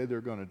what they say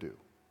they're going to do.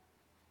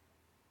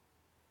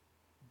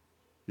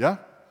 Yeah?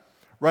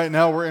 Right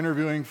now we're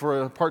interviewing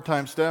for a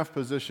part-time staff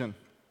position.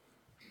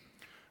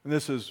 And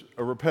this is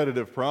a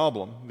repetitive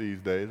problem these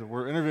days.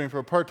 We're interviewing for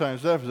a part-time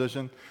staff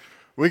position.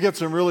 We get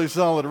some really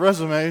solid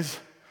resumes,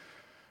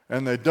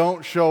 and they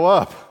don't show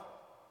up.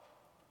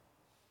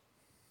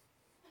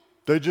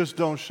 They just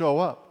don't show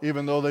up,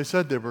 even though they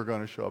said they were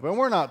going to show up. And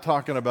we're not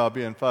talking about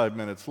being 5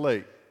 minutes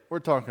late. We're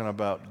talking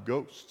about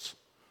ghosts.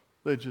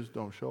 They just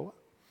don't show up.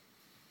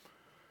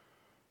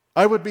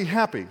 I would be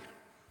happy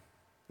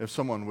if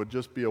someone would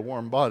just be a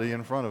warm body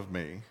in front of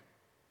me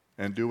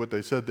and do what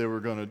they said they were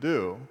going to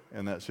do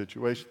in that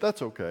situation.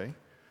 That's okay.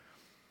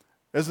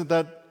 That's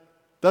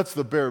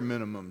the bare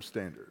minimum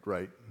standard,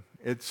 right?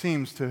 It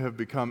seems to have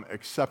become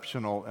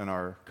exceptional in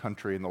our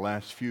country in the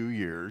last few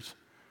years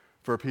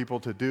for people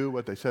to do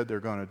what they said they're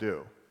going to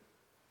do.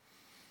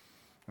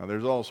 Now,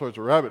 there's all sorts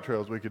of rabbit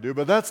trails we could do,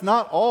 but that's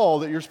not all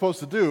that you're supposed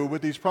to do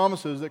with these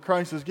promises that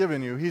Christ has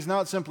given you. He's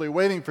not simply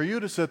waiting for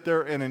you to sit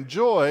there and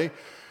enjoy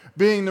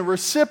being the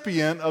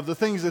recipient of the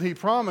things that He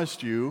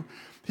promised you.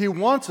 He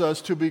wants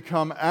us to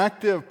become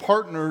active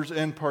partners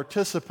and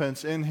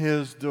participants in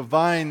His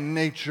divine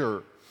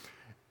nature,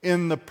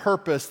 in the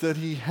purpose that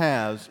He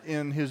has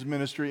in His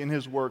ministry, in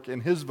His work,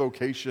 in His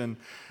vocation,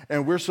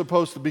 and we're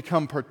supposed to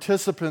become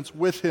participants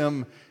with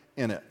Him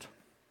in it.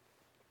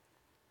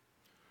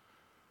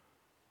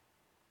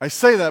 I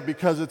say that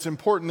because it's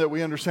important that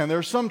we understand there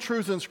are some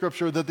truths in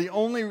Scripture that the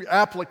only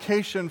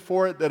application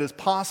for it that is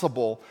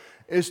possible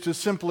is to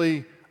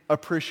simply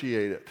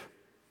appreciate it.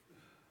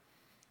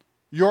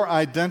 Your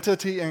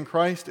identity in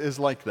Christ is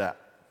like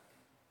that.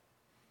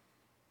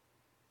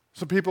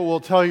 Some people will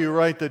tell you,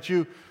 right, that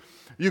you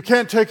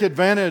can't take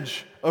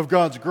advantage of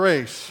God's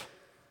grace.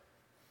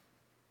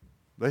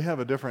 They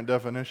have a different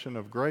definition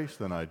of grace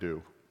than I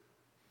do.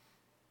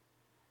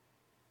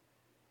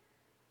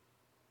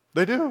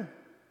 They do.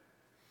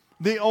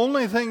 The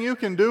only thing you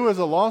can do as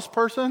a lost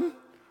person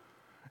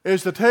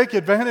is to take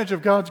advantage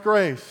of God's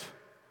grace.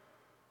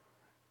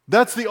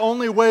 That's the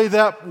only way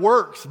that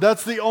works.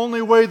 That's the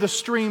only way the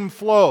stream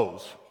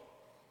flows.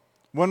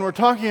 When we're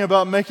talking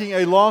about making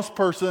a lost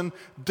person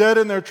dead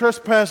in their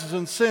trespasses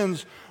and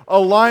sins,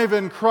 alive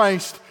in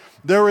Christ,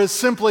 there is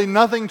simply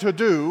nothing to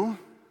do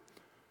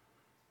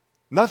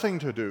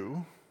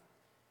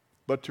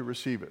but to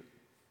receive it.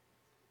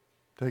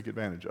 Take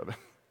advantage of it.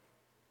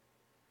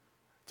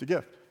 It's a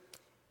gift.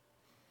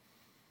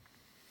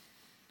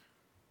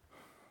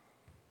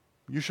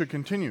 You should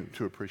continue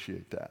to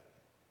appreciate that.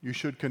 You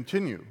should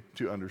continue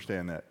to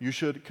understand that. You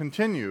should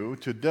continue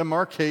to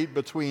demarcate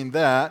between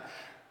that,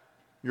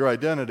 your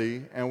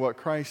identity, and what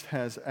Christ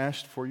has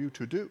asked for you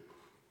to do.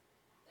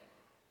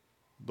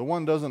 The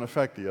one doesn't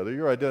affect the other.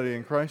 Your identity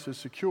in Christ is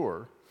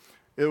secure.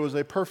 It was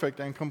a perfect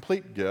and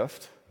complete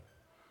gift.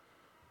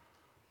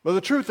 But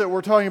the truth that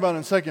we're talking about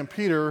in 2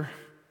 Peter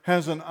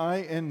has an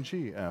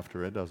ing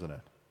after it, doesn't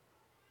it?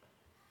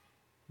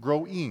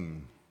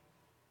 Growing.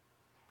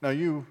 Now,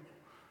 you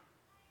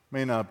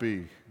may not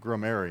be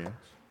grammarians.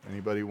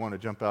 Anybody want to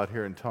jump out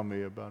here and tell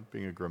me about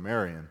being a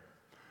grammarian?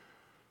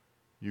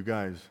 You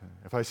guys,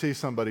 if I see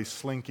somebody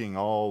slinking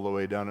all the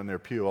way down in their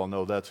pew, I'll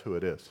know that's who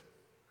it is.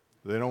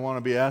 They don't want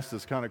to be asked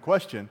this kind of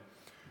question.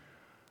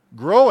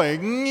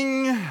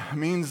 Growing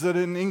means that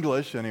in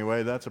English,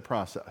 anyway, that's a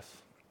process.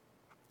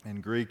 In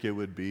Greek, it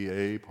would be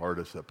a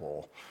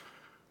participle,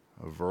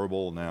 a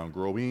verbal noun.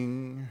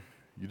 Growing,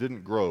 you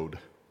didn't growed.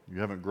 You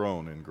haven't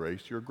grown in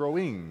grace. You're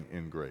growing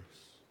in grace.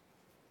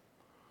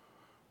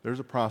 There's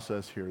a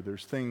process here.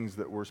 There's things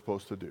that we're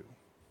supposed to do.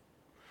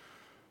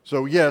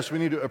 So yes, we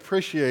need to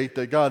appreciate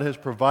that God has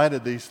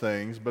provided these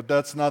things, but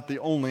that's not the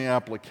only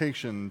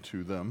application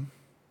to them,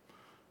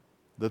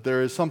 that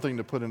there is something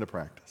to put into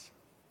practice.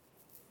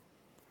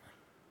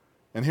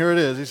 And here it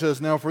is. He says,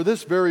 now for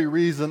this very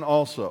reason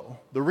also,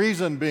 the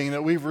reason being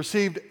that we've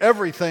received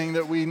everything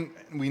that we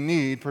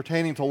need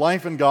pertaining to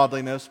life and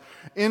godliness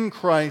in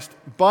Christ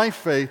by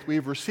faith.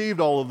 We've received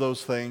all of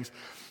those things.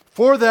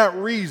 For that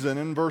reason,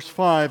 in verse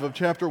 5 of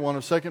chapter 1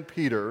 of 2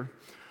 Peter,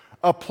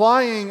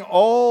 applying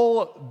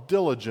all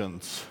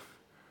diligence.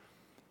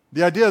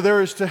 The idea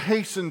there is to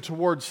hasten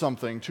towards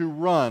something, to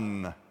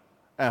run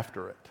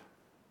after it.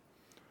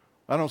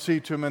 I don't see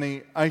too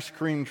many ice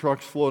cream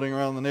trucks floating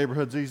around the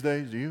neighborhoods these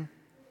days, do you?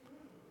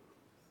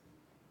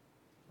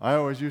 I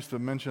always used to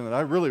mention that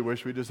I really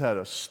wish we just had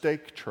a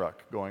steak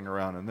truck going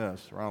around in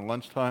this. Around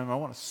lunchtime, I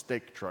want a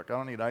steak truck. I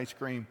don't need ice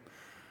cream.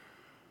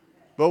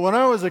 But when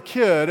I was a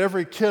kid,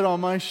 every kid on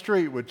my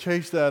street would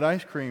chase that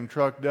ice cream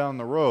truck down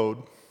the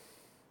road.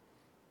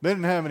 They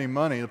didn't have any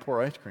money, the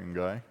poor ice cream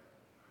guy.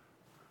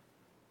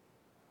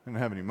 Didn't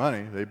have any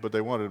money, but they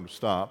wanted him to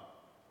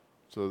stop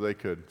so they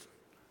could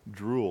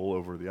drool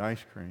over the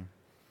ice cream.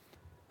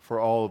 For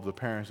all of the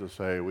parents to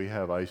say, we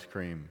have ice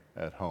cream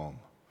at home.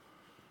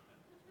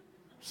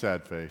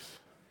 Sad face.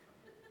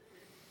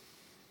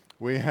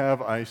 We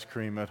have ice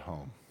cream at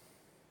home.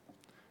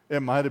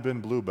 It might have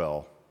been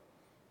Bluebell.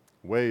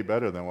 Way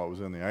better than what was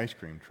in the ice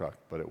cream truck,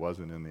 but it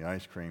wasn't in the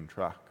ice cream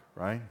truck,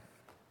 right?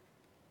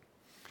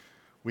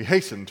 We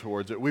hastened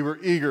towards it. We were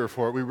eager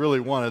for it. We really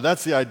wanted.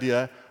 That's the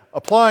idea.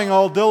 Applying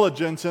all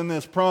diligence in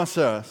this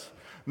process.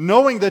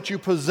 Knowing that you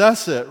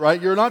possess it,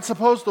 right? You're not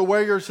supposed to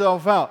wear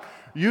yourself out.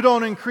 You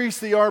don't increase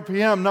the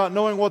RPM not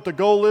knowing what the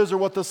goal is or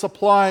what the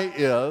supply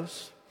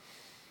is.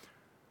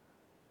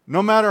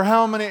 No matter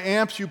how many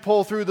amps you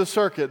pull through the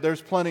circuit,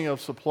 there's plenty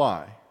of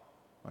supply.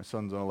 My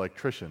son's an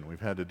electrician. We've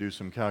had to do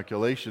some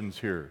calculations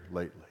here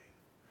lately.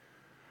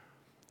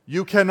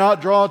 You cannot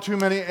draw too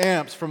many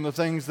amps from the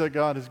things that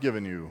God has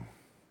given you.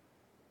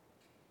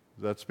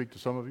 Does that speak to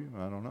some of you?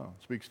 I don't know.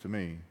 It speaks to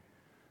me.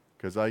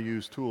 Because I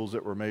use tools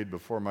that were made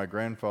before my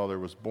grandfather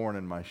was born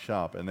in my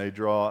shop, and they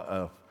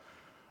draw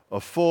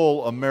a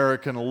full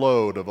American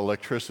load of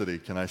electricity.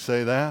 Can I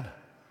say that?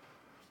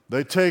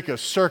 They take a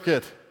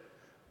circuit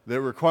that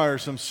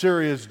requires some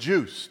serious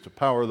juice to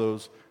power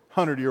those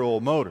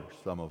 100-year-old motors,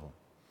 some of them.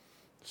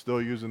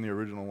 Still using the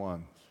original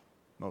ones,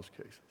 most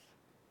cases.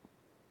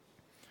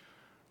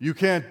 You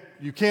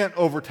can't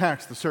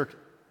overtax the circuit.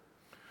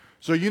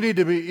 So you need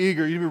to be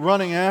eager. You need to be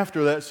running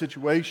after that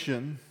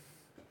situation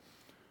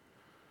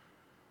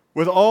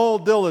with all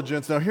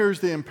diligence. Now here's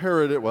the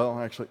imperative. Well,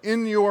 actually,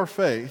 in your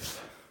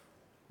faith,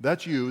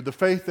 that's you, the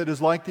faith that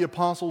is like the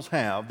apostles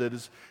have, that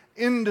is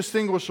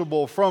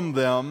indistinguishable from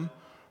them,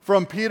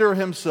 from Peter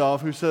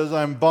himself, who says,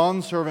 I'm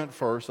bondservant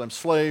first, I'm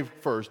slave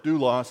first,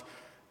 doulos,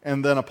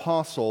 and then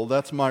apostle.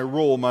 That's my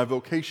role, my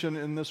vocation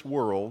in this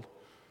world.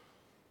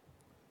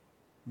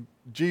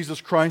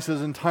 Jesus Christ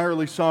is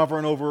entirely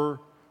sovereign over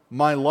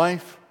my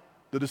life,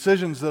 the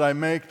decisions that I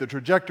make, the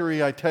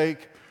trajectory I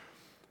take,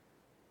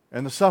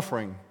 and the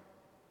suffering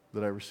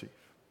that I receive.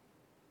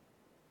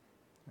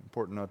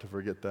 Important not to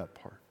forget that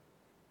part.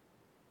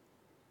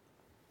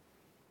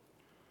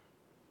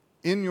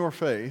 In your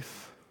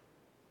faith,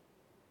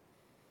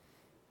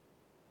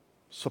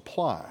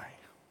 supply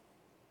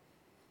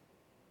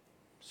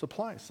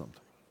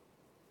something.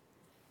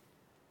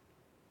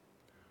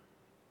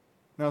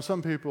 Now,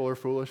 some people are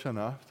foolish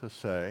enough to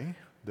say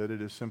that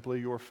it is simply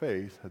your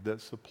faith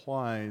that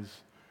supplies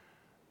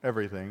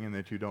everything and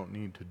that you don't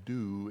need to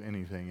do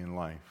anything in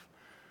life.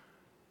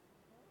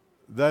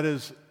 That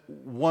is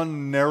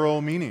one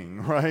narrow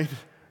meaning, right?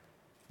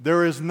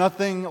 There is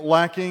nothing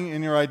lacking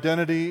in your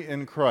identity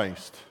in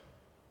Christ.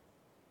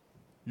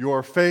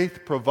 Your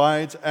faith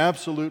provides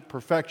absolute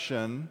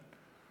perfection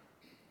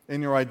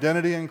in your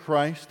identity in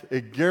Christ.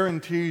 It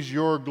guarantees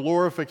your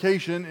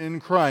glorification in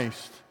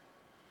Christ.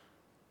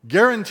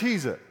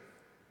 Guarantees it.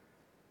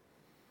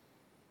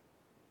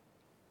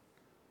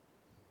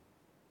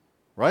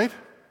 Right?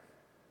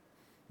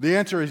 The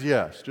answer is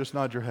yes. Just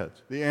nod your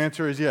heads. The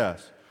answer is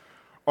yes.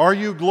 Are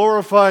you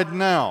glorified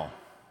now?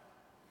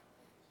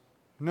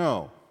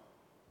 No.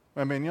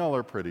 I mean, y'all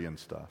are pretty and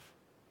stuff,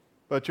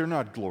 but you're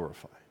not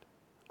glorified.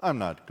 I'm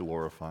not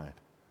glorified.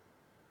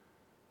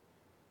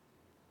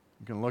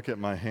 You can look at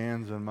my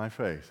hands and my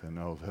face and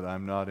know that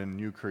I'm not in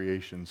new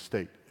creation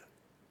state yet.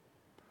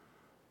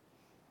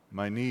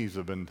 My knees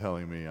have been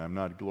telling me I'm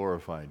not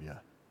glorified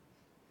yet.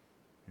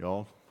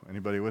 Y'all,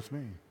 anybody with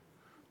me?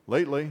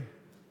 Lately,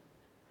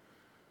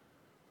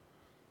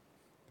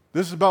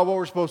 this is about what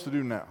we're supposed to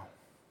do now.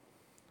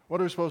 What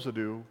are we supposed to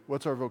do?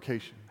 What's our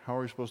vocation? How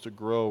are we supposed to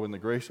grow in the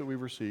grace that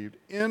we've received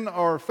in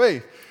our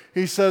faith?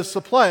 He says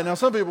supply it. Now,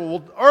 some people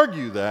will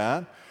argue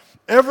that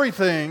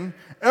everything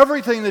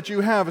that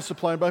you have is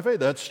supplied by faith.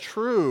 That's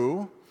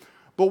true.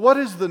 But what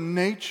is the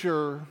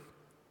nature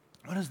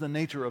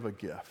of a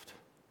gift?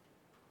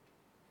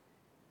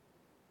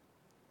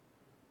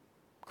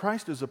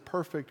 Christ is a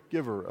perfect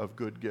giver of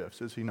good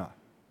gifts, is he not?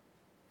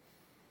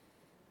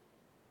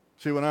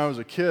 See, when I was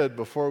a kid,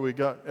 before we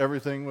got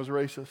everything was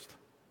racist,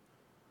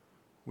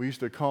 we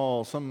used to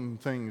call some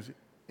things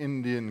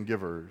Indian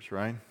givers,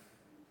 right?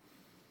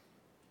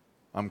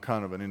 I'm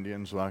kind of an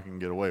Indian, so I can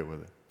get away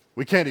with it.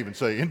 We can't even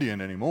say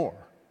Indian anymore.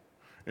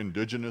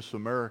 Indigenous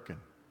American.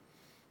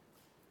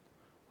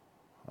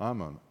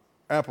 I'm an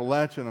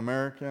Appalachian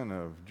American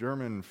of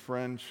German,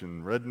 French,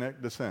 and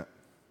redneck descent,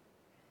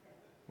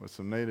 with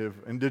some native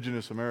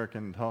indigenous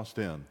American tossed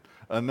in.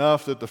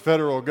 Enough that the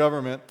federal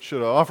government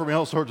should have offered me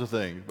all sorts of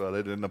things, but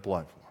it didn't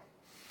apply for them.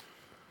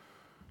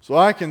 So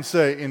I can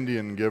say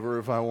Indian giver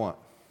if I want.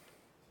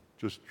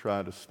 Just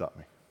try to stop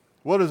me.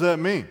 What does that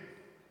mean?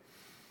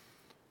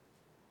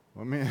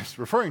 Well, I mean, it's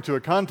referring to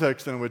a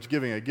context in which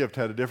giving a gift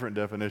had a different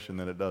definition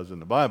than it does in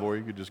the Bible, or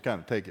you could just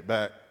kind of take it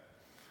back.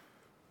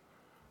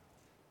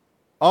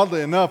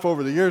 Oddly enough,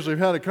 over the years, we've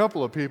had a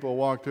couple of people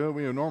walk to it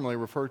we would normally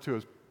refer to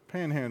as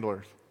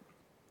panhandlers.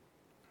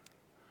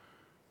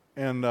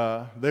 And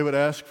they would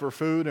ask for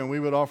food, and we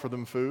would offer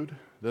them food.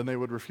 Then they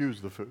would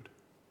refuse the food.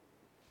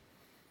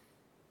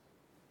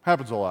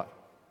 Happens a lot.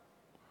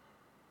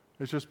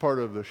 It's just part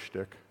of the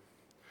shtick.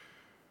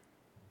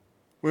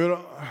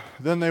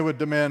 Then they would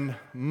demand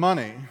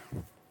money.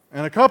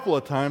 And a couple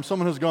of times,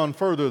 someone has gone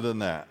further than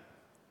that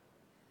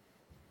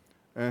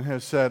and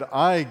has said,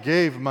 I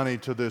gave money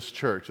to this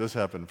church. This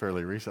happened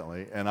fairly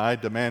recently, and I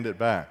demand it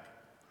back.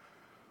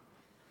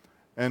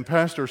 And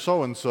Pastor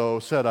so-and-so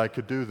said I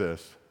could do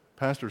this.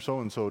 Pastor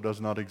so-and-so does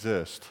not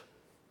exist.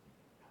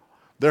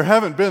 There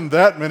haven't been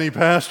that many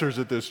pastors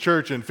at this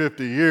church in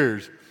 50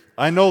 years.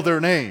 I know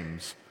their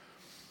names.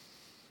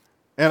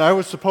 And I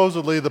was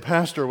supposedly the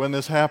pastor when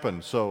this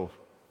happened, so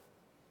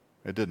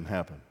it didn't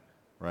happen,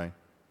 right?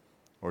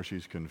 Or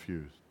she's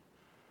confused.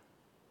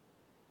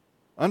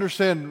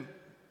 Understand,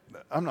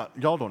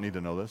 y'all don't need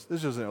to know this.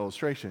 This is an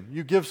illustration.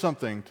 You give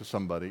something to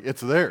somebody,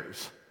 it's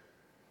theirs,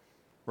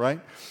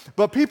 right?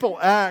 But people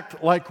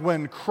act like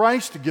when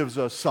Christ gives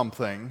us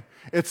something,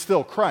 it's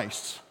still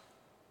Christ's.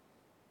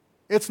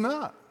 It's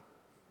not.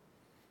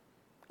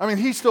 I mean,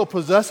 he still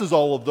possesses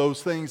all of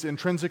those things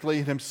intrinsically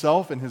in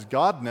himself, in his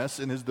godness,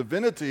 in his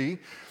divinity,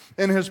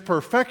 in his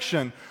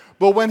perfection.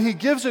 But when he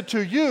gives it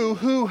to you,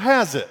 who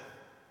has it?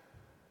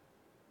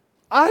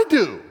 I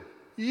do.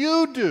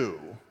 You do.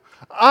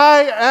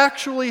 I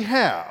actually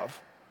have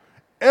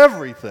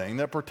everything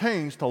that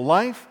pertains to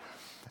life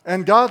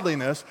and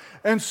godliness.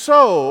 And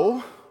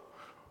so,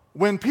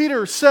 when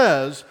Peter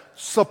says,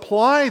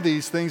 supply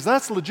these things,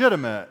 that's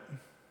legitimate.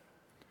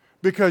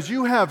 Because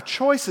you have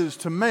choices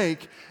to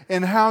make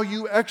in how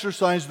you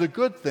exercise the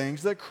good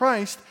things that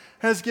Christ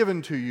has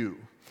given to you.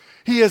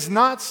 He is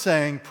not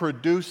saying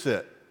produce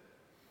it,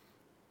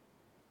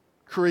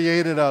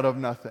 create it out of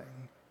nothing.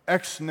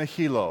 Ex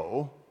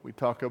nihilo, we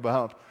talk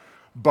about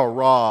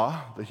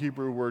bara, the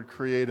Hebrew word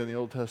create in the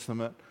Old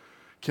Testament,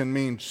 can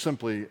mean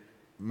simply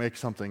make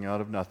something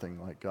out of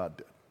nothing like God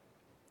did.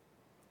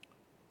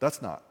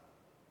 That's not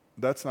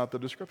the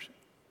description.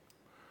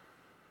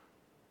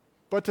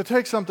 But to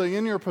take something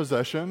in your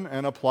possession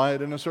and apply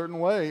it in a certain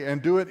way and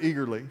do it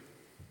eagerly.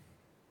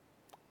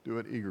 Do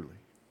it eagerly.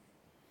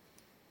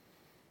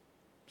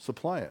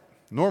 Supply it.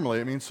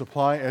 Normally it means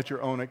supply at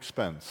your own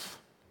expense.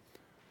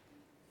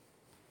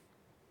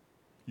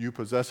 You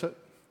possess it.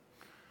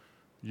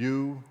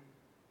 You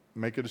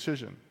make a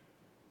decision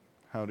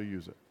how to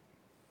use it.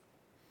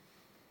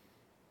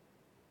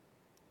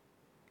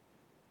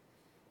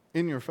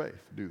 In your faith,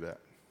 do that.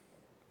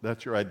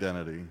 That's your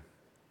identity.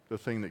 The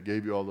thing that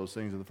gave you all those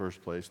things in the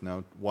first place.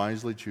 Now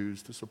wisely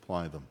choose to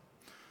supply them.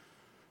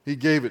 He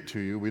gave it to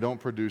you. We don't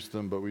produce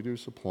them, but we do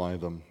supply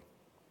them.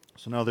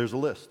 So now there's a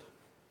list.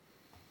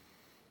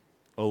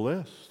 A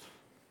list.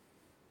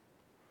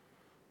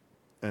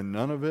 And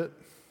none of it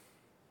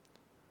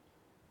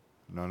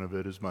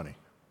is money.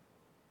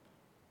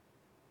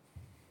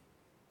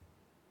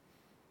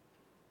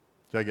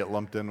 I get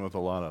lumped in with a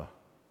lot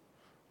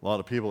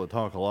of people that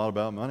talk a lot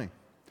about money.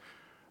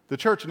 The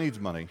church needs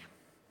money.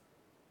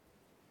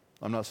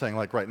 I'm not saying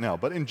like right now,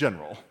 but in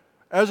general.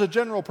 As a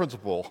general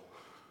principle,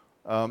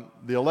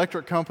 the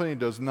electric company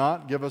does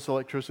not give us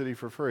electricity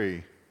for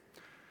free.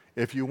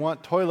 If you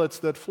want toilets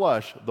that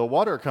flush, the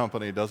water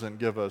company doesn't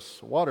give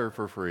us water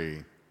for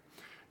free.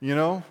 You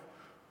know?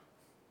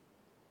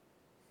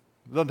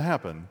 It doesn't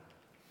happen.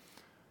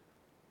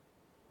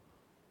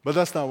 But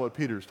that's not what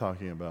Peter's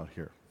talking about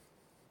here.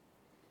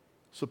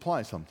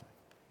 Supply something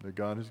that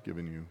God has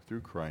given you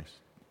through Christ.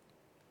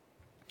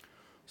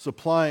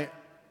 Supply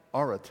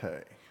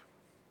arete.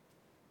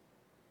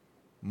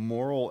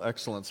 Moral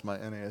excellence, my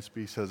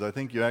NASB says. I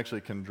think you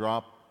actually can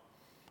drop.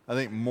 I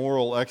think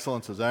moral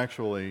excellence is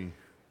actually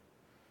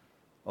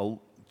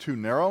too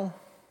narrow.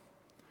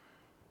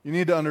 You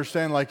need to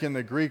understand, like in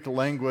the Greek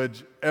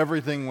language,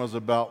 everything was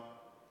about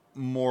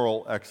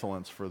moral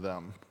excellence for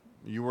them.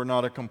 You were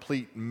not a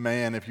complete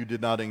man if you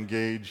did not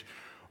engage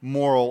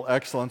moral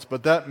excellence,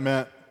 but that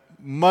meant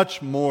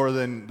much more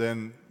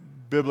than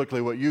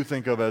biblically what you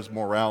think of as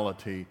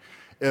morality.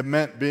 It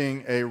meant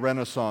being a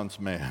Renaissance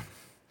man.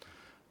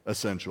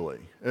 Essentially.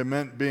 It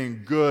meant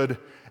being good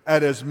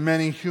at as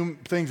many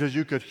things as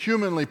you could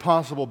humanly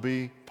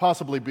possibly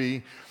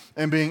be,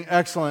 and being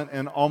excellent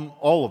in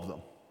all of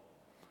them.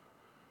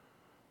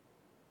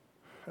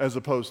 As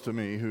opposed to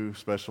me, who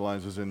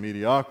specializes in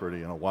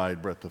mediocrity and a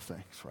wide breadth of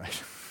things,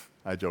 right?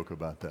 I joke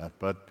about that.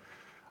 But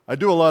I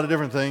do a lot of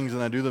different things,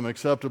 and I do them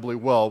acceptably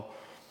well.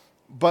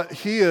 But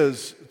he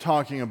is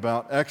talking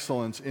about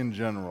excellence in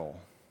general,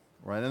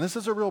 right? And this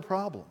is a real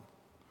problem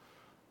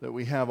that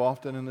we have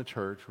often in the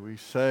church. We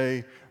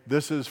say,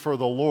 this is for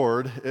the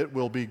Lord, it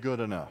will be good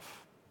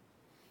enough.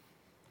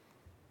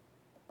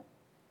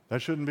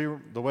 That shouldn't be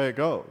the way it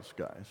goes,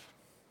 guys.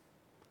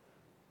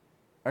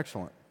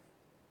 Excellent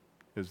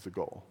is the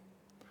goal.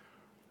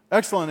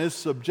 Excellent is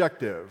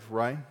subjective,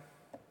 right?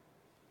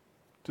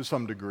 To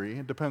some degree.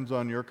 It depends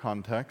on your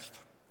context.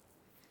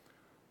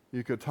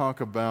 You could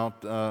talk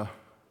about,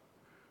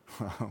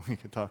 we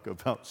could talk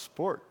about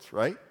sports,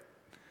 right?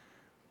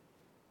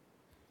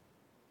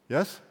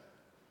 Yes?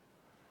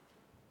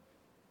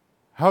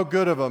 How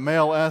good of a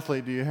male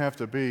athlete do you have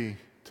to be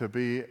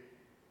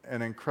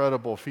an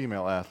incredible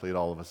female athlete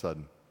all of a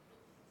sudden?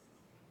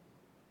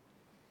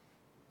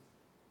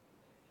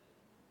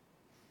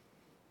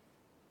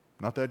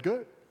 Not that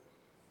good.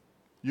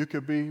 You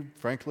could be,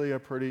 frankly, a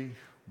pretty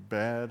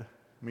bad,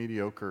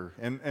 mediocre,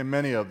 in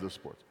many of the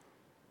sports.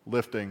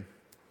 Lifting,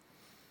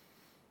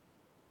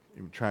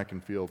 even track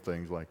and field,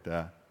 things like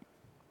that.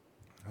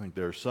 I think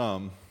there's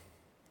some.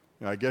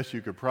 I guess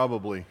you could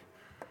probably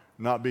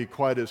not be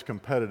quite as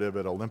competitive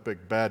at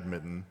Olympic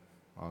badminton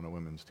on a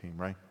women's team,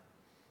 right?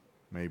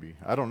 Maybe.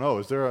 I don't know.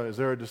 Is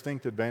there a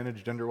distinct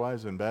advantage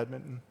gender-wise in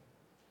badminton?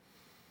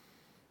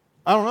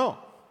 I don't know.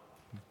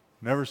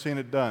 Never seen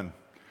it done.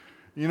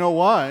 You know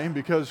why?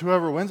 Because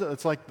whoever wins it,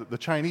 it's like the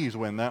Chinese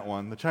win that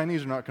one. The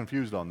Chinese are not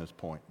confused on this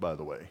point, by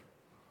the way.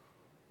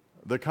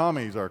 The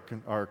commies are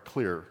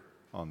clear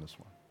on this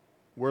one.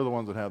 We're the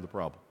ones that have the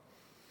problem.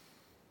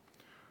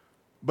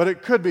 But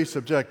it could be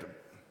subjective.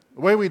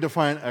 The way we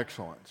define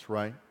excellence,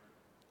 right?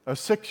 A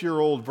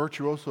 6-year-old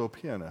virtuoso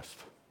pianist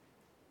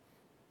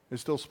is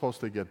still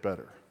supposed to get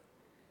better,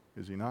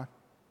 is he not?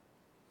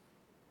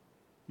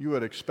 You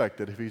would expect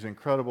that if he's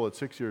incredible at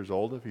 6 years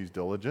old, if he's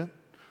diligent,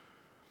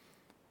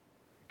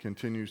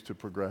 continues to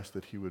progress,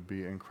 that he would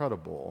be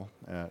incredible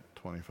at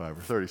 25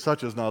 or 30.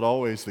 Such is not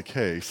always the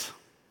case,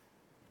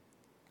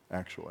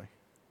 actually.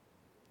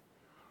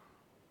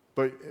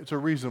 But it's a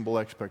reasonable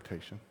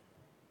expectation.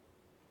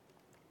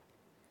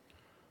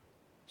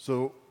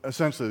 So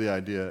essentially the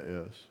idea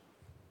is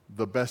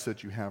the best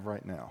that you have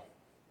right now,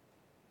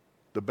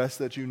 the best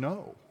that you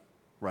know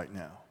right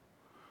now,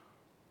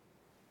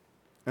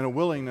 and a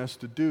willingness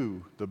to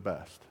do the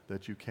best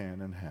that you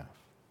can and have.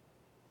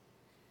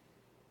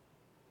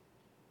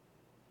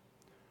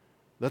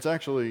 That's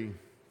actually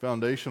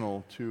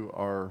foundational to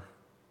our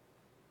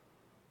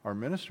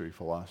ministry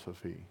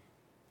philosophy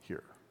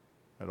here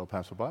at El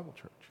Paso Bible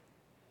Church.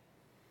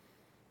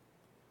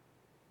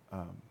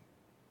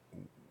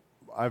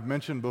 I've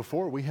mentioned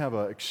before, we have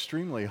an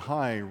extremely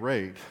high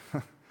rate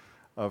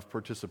of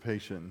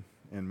participation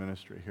in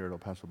ministry here at El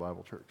Paso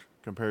Bible Church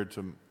compared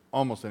to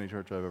almost any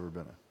church I've ever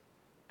been in.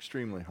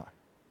 Extremely high.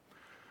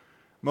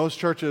 Most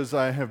churches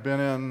I have been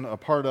in, a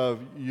part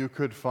of, you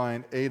could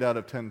find 8 out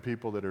of 10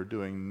 people that are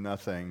doing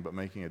nothing but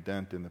making a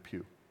dent in the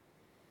pew.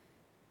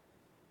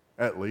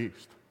 At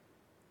least.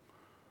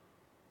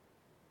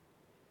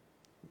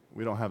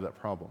 We don't have that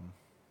problem.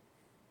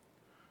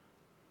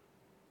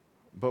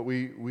 But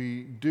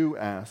we do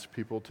ask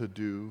people to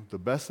do the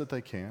best that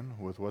they can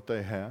with what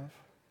they have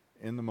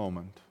in the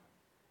moment,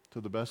 to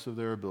the best of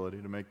their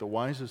ability, to make the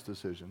wisest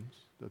decisions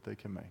that they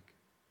can make.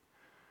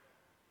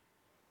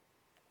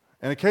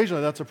 And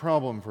occasionally that's a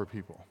problem for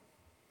people.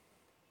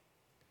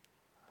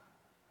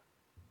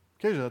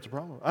 Occasionally that's a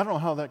problem. I don't know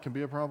how that can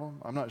be a problem.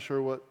 I'm not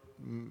sure what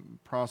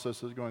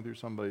process is going through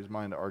somebody's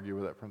mind to argue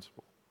with that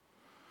principle.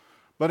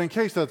 But in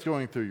case that's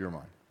going through your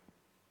mind,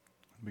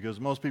 because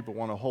most people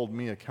want to hold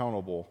me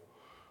accountable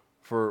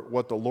for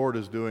what the Lord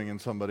is doing in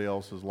somebody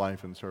else's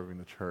life and serving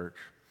the church.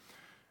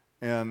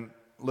 And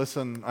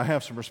listen, I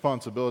have some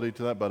responsibility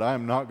to that, but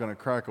I'm not going to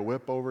crack a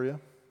whip over you.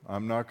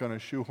 I'm not going to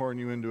shoehorn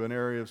you into an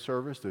area of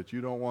service that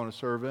you don't want to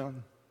serve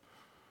in.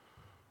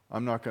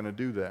 I'm not going to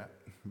do that,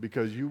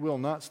 because you will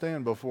not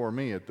stand before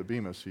me at the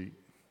bema seat,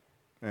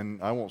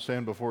 and I won't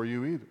stand before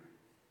you either.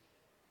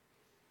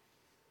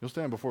 You'll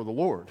stand before the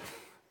Lord,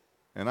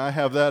 and I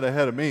have that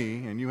ahead of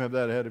me, and you have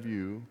that ahead of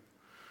you.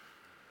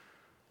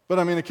 But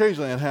I mean,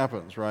 occasionally it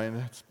happens, right?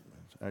 It's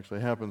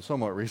actually happened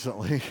somewhat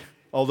recently,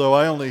 although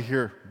I only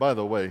hear, by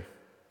the way,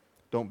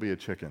 don't be a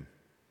chicken.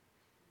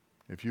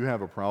 If you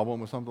have a problem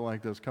with something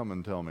like this, come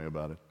and tell me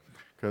about it.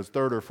 Because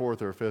third or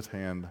fourth or fifth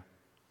hand,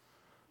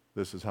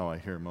 this is how I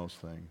hear most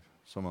things.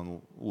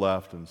 Someone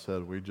left and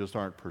said, we just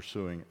aren't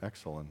pursuing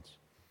excellence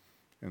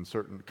in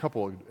certain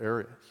couple of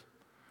areas.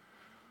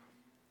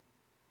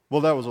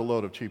 Well, that was a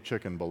load of cheap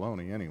chicken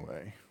baloney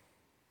anyway,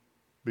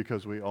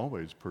 because we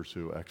always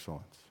pursue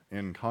excellence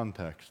in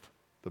context,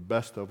 the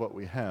best of what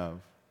we have,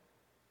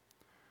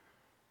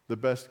 the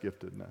best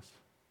giftedness,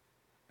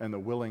 and the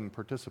willing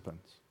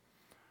participants.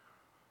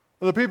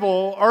 The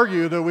people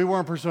argue that we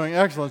weren't pursuing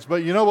excellence,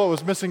 but you know what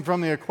was missing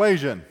from the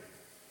equation?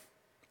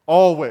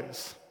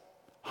 Always,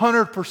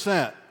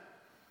 100%,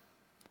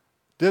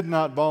 did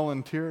not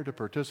volunteer to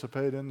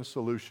participate in the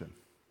solution.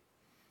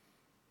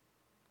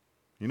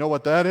 You know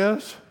what that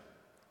is?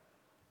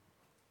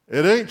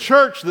 It ain't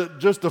church that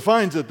just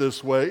defines it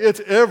this way. It's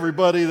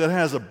everybody that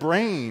has a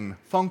brain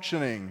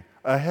functioning,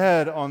 a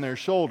head on their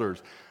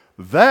shoulders.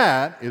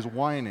 That is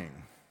whining.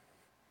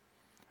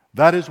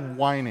 That is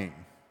whining.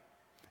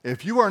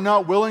 If you are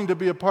not willing to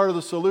be a part of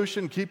the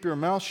solution, keep your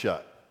mouth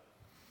shut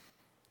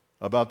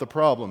about the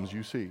problems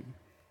you see,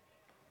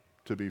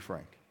 to be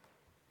frank.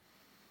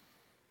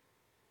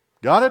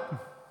 Got it?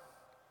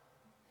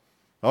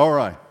 All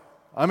right.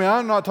 I mean,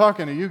 I'm not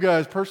talking to you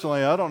guys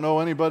personally. I don't know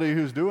anybody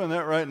who's doing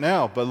that right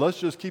now, but let's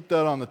just keep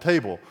that on the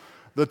table.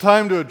 The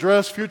time to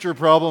address future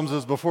problems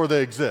is before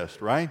they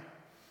exist, right?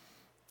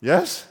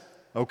 Yes?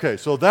 Okay,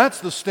 so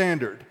that's the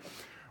standard.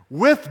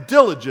 With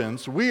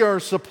diligence, we are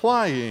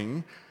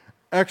supplying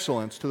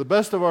excellence to the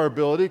best of our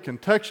ability,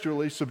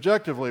 contextually,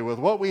 subjectively, with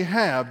what we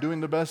have, doing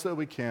the best that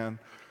we can,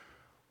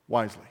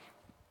 wisely.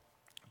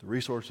 The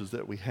resources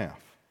that we have.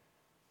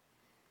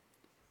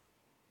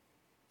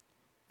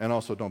 And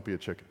also, don't be a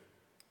chicken.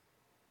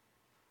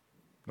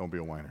 Don't be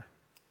a whiner.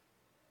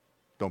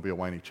 Don't be a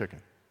whiny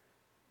chicken.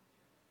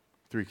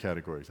 3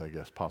 categories, I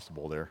guess,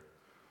 possible there.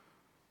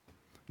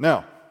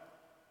 Now,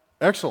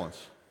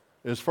 excellence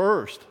is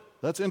first.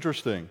 That's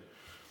interesting.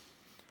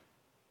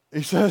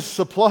 He says,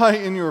 supply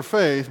in your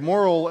faith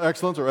moral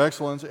excellence or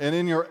excellence, and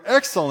in your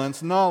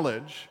excellence,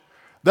 knowledge.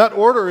 That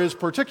order is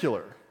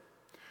particular.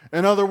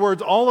 In other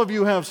words, all of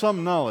you have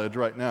some knowledge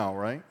right now,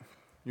 right?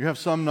 You have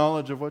some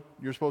knowledge of what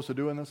you're supposed to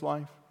do in this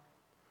life.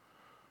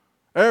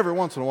 Every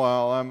once in a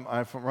while,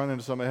 I've run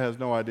into somebody who has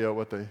no idea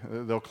what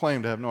they'll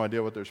claim to have no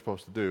idea what they're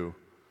supposed to do.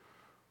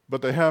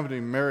 But they haven't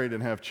even married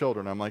and have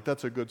children. I'm like,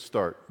 that's a good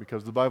start,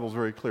 because the Bible's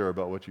very clear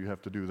about what you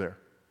have to do there.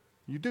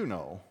 You do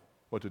know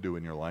what to do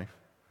in your life.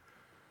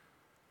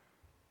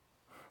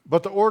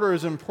 But the order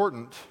is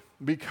important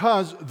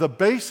because the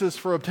basis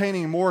for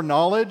obtaining more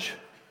knowledge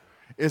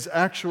is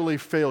actually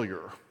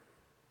failure.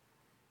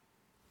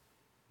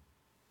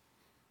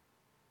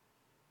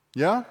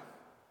 Yeah?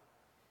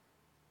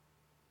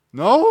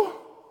 No?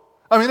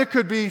 I mean, it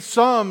could be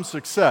some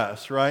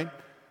success, right?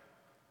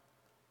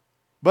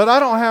 But I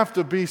don't have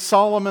to be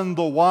Solomon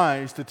the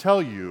Wise to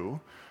tell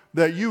you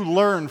that you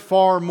learn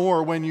far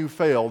more when you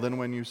fail than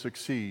when you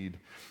succeed.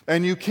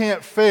 And you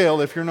can't fail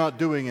if you're not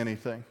doing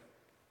anything.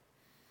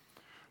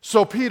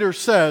 So Peter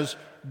says,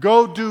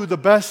 go do the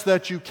best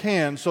that you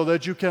can so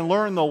that you can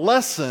learn the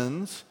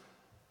lessons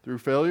through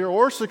failure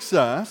or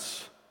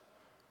success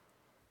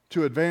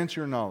to advance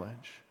your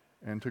knowledge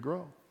and to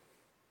grow.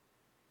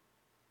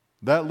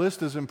 That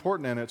list is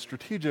important and it's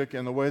strategic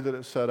in the way that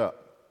it's set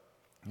up.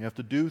 You have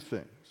to do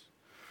things.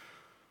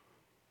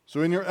 So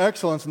in your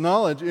excellence,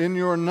 knowledge. In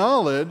your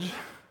knowledge,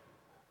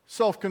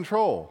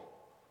 self-control.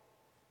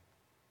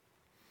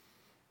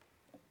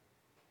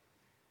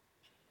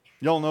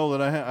 Y'all know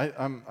that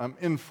I'm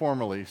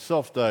informally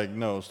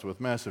self-diagnosed with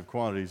massive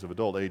quantities of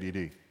adult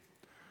ADD.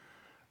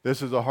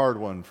 This is a hard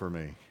one for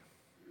me.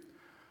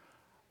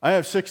 I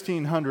have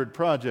 1,600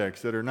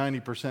 projects that are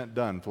 90%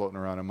 done floating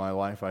around in my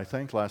life, I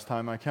think, last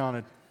time I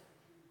counted.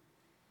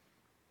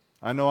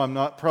 I know I'm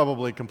not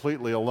probably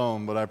completely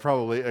alone, but I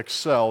probably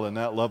excel in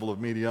that level of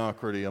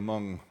mediocrity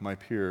among my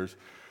peers.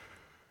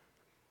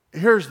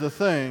 Here's the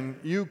thing,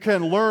 you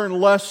can learn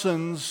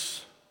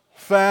lessons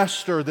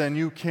faster than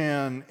you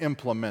can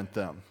implement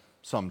them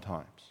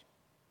sometimes.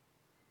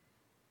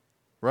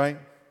 Right?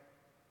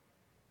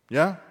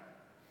 Yeah?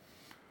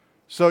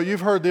 So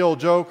you've heard the old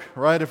joke,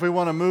 right? If we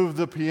want to move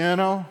the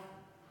piano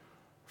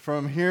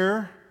from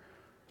here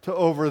to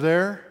over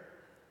there,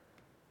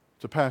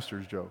 it's a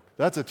pastor's joke.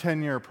 That's a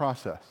 10-year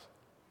process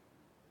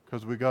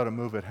because we got to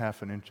move it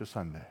half an inch a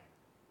Sunday.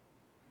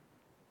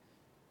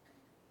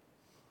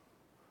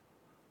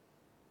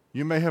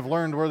 You may have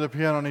learned where the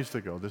piano needs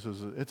to go.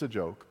 It's a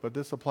joke, but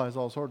this applies to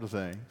all sorts of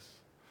things.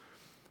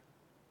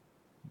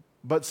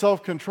 But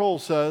self-control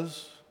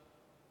says,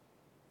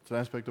 it's an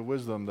aspect of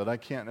wisdom, that I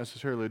can't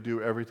necessarily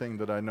do everything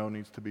that I know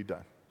needs to be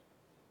done.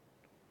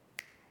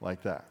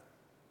 Like that.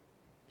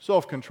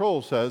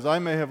 Self-control says, I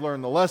may have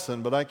learned the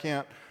lesson, but I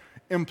can't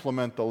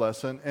implement the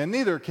lesson, and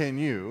neither can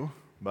you,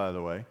 by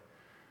the way.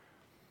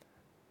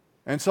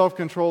 And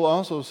self-control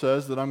also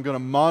says that I'm going to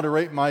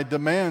moderate my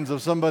demands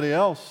of somebody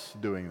else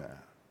doing that.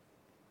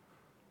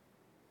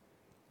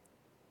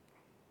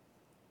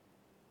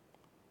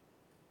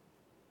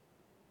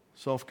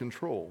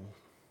 Self-control.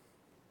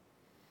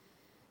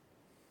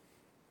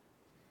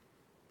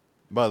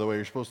 By the way,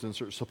 you're supposed to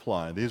insert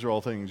supply. These are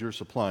all things you're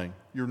supplying.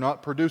 You're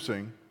not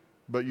producing,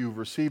 but you've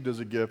received as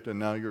a gift, and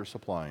now you're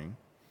supplying.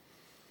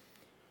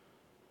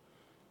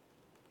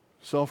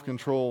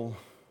 Self-control,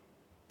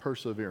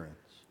 perseverance.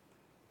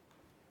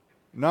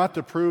 Not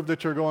to prove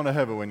that you're going to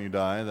heaven when you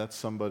die. That's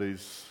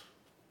somebody's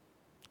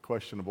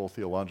questionable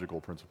theological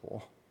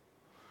principle.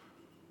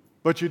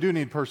 But you do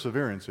need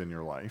perseverance in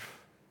your life.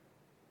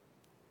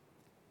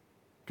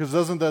 Because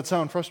doesn't that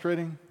sound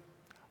frustrating?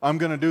 I'm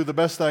going to do the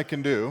best I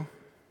can do.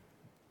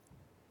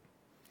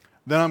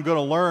 Then I'm going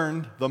to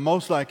learn the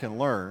most I can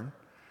learn.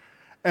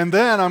 And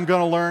then I'm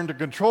going to learn to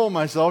control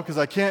myself because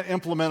I can't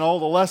implement all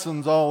the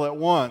lessons all at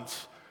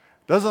once.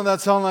 Doesn't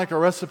that sound like a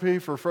recipe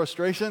for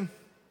frustration?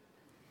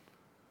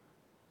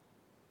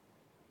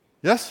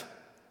 Yes?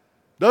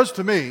 Does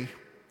to me.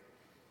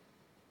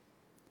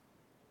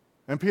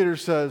 And Peter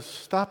says,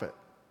 stop it.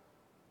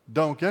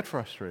 Don't get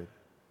frustrated.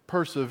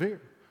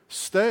 Persevere.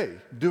 Stay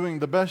doing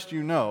the best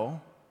you know,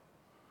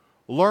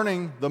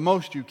 learning the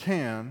most you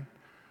can,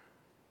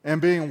 and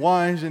being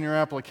wise in your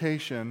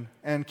application,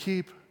 and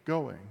keep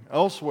going.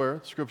 Elsewhere,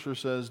 Scripture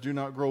says, do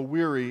not grow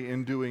weary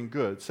in doing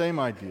good. Same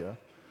idea.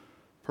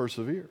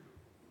 Persevere.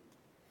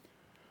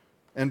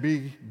 And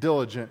be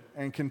diligent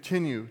and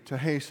continue to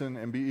hasten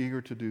and be eager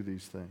to do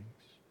these things.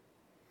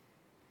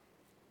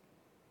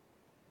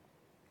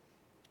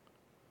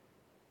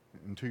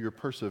 And to your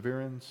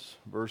perseverance,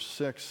 verse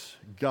 6,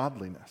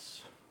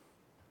 godliness.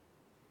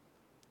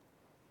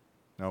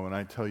 Now, when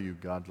I tell you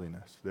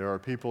godliness, there are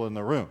people in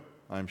the room,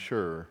 I'm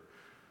sure,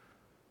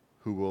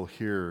 who will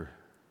hear,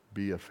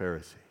 be a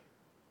Pharisee.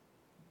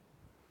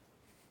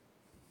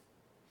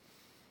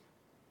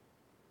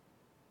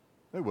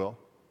 They will.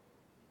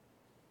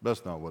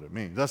 That's not what it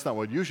means. That's not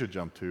what you should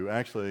jump to.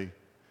 Actually,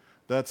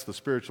 that's the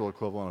spiritual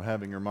equivalent of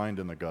having your mind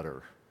in the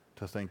gutter,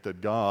 to think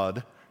that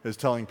God is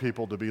telling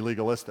people to be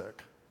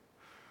legalistic.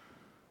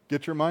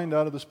 Get your mind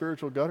out of the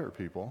spiritual gutter,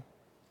 people.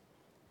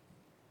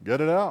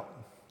 Get it out.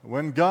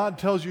 When God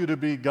tells you to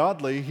be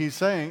godly, He's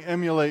saying,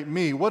 emulate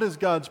me. What is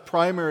God's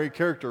primary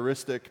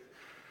characteristic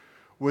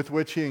with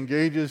which He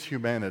engages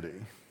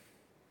humanity?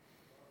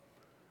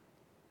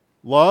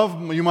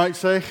 Love, you might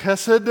say,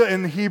 chesed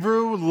in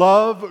Hebrew,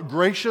 love,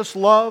 gracious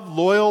love,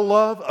 loyal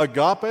love,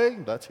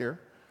 agape, that's here.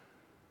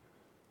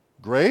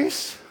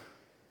 Grace,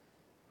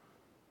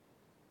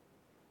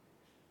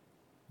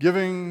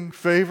 giving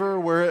favor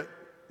where it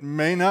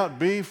may not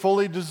be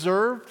fully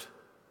deserved.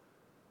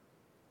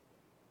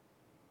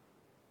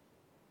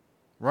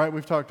 Right?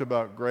 We've talked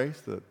about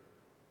grace, that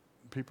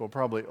people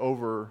probably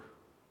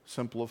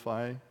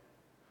oversimplify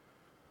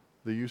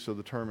the use of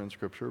the term in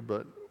Scripture,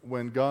 but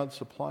when God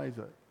supplies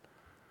it.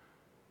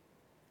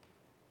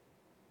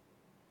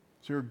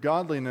 So your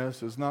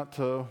godliness is not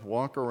to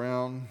walk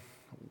around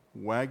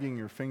wagging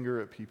your finger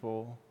at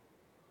people.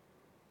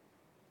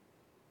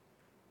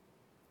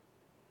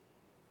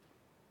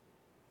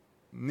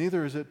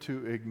 Neither is it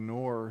to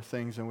ignore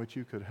things in which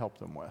you could help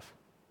them with.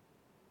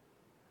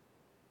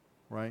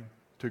 Right?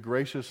 To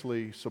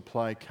graciously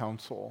supply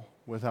counsel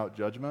without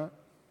judgment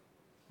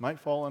might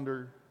fall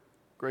under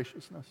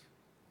graciousness.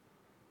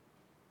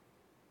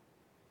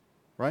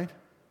 Right?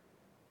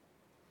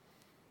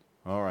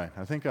 All right,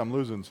 I think I'm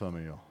losing some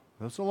of you.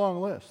 That's a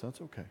long list. That's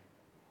okay.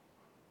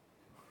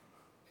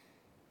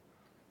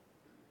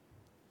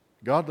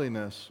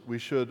 Godliness, we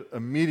should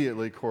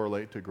immediately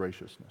correlate to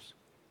graciousness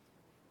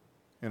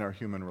in our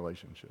human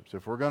relationships.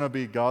 If we're going to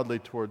be godly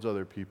towards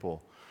other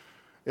people,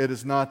 it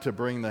is not to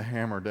bring the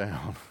hammer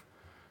down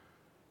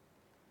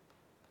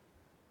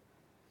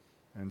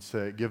and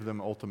say, give them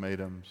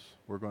ultimatums,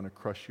 we're going to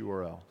crush you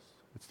or else.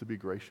 It's to be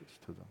gracious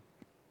to them.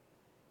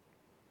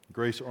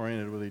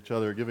 Grace-oriented with each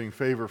other, giving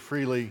favor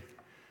freely,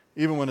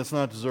 even when it's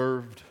not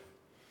deserved.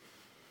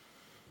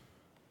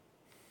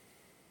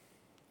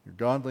 Your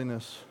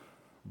godliness,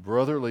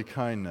 brotherly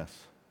kindness.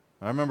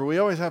 I remember we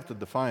always have to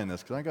define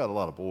this because I got a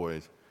lot of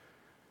boys.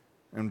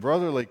 And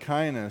brotherly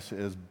kindness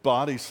is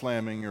body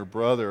slamming your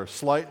brother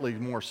slightly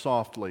more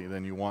softly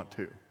than you want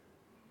to.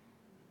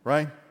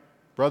 Right?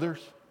 Brothers?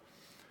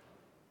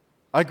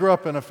 I grew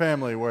up in a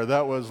family where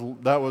that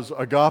was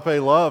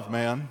agape love,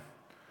 man.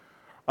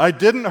 I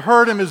didn't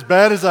hurt him as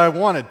bad as I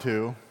wanted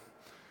to.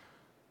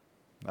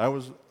 I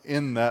was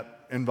in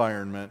that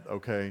environment,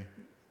 okay?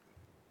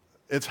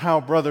 It's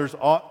how brothers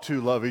ought to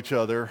love each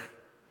other,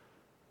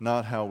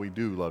 not how we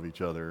do love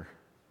each other.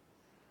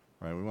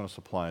 Right? We want to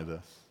supply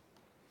this.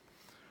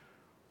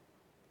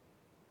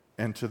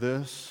 And to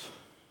this,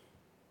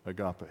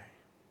 agape,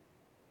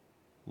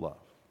 love.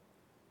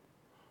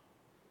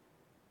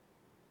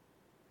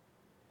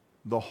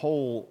 The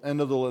whole end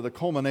of the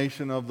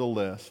culmination of the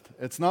list.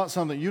 It's not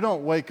something, you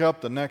don't wake up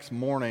the next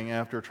morning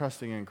after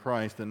trusting in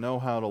Christ and know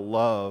how to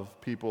love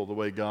people the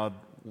way God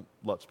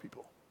loves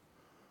people.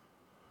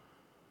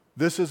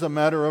 This is a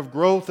matter of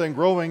growth and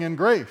growing in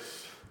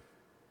grace.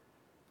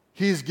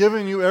 He's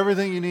given you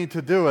everything you need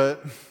to do it.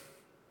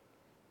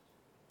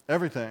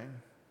 Everything.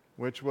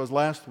 Which was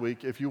last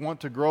week. If you want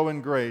to grow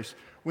in grace,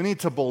 we need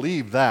to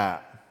believe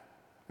that.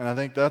 And I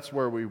think that's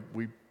where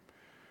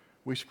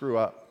we screw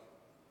up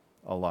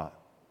a lot.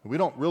 We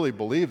don't really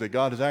believe that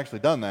God has actually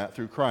done that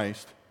through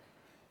Christ.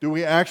 Do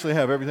we actually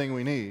have everything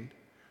we need?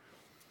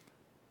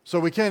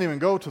 So we can't even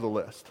go to the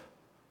list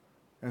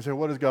and say,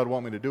 what does God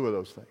want me to do with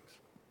those things?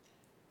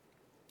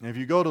 And if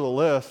you go to the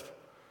list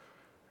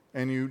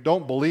and you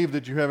don't believe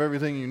that you have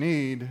everything you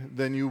need,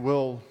 then you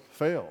will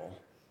fail.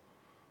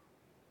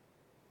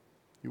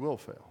 You will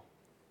fail.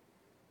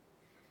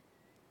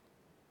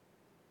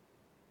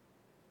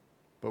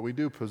 But we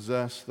do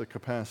possess the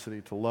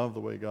capacity to love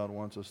the way God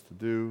wants us to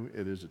do.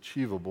 It is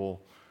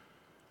achievable,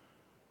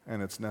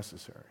 and it's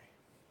necessary.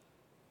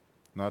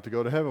 Not to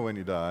go to heaven when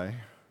you die,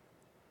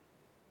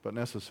 but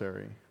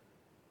necessary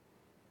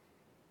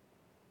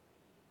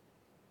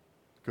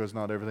Because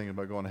not everything is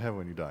about going to heaven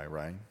when you die,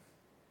 right?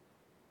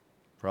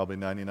 Probably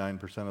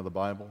 99% of the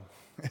Bible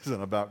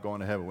isn't about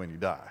going to heaven when you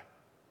die.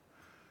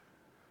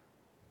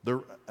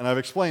 And I've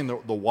explained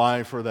the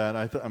why for that.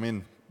 I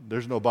mean,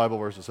 there's no Bible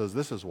verse that says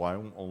this is why.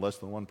 Less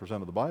than 1%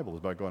 of the Bible is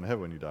about going to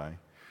heaven when you die.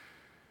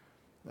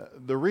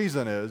 The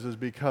reason is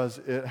because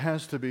it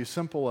has to be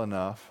simple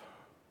enough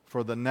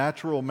for the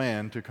natural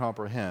man to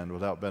comprehend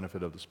without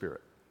benefit of the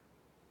Spirit.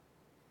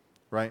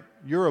 Right?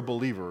 You're a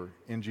believer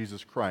in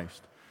Jesus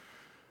Christ.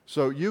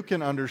 So you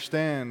can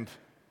understand,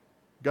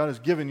 God has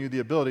given you the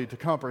ability to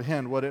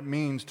comprehend what it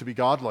means to be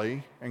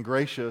godly and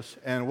gracious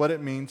and what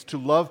it means to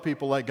love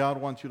people like God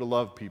wants you to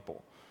love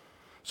people.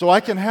 So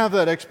I can have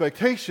that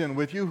expectation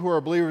with you who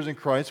are believers in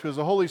Christ because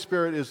the Holy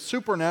Spirit is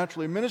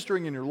supernaturally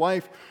ministering in your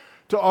life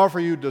to offer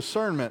you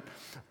discernment.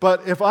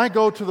 But if I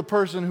go to the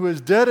person who is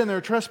dead in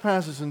their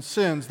trespasses and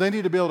sins, they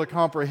need to be able to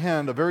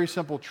comprehend a very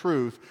simple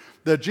truth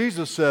that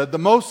Jesus said, the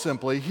most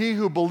simply, he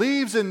who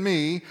believes in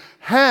me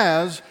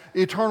has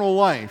eternal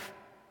life.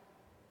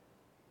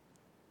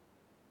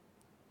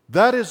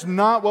 That is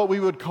not what we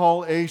would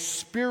call a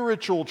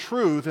spiritual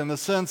truth in the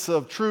sense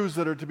of truths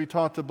that are to be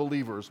taught to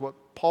believers. What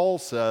Paul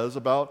says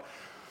about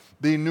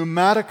the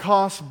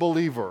pneumatikos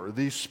believer,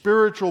 the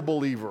spiritual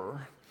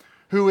believer,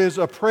 who is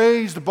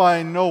appraised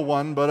by no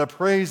one but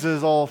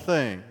appraises all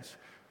things.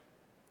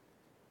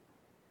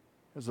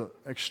 There's an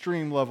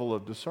extreme level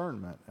of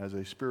discernment as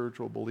a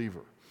spiritual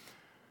believer.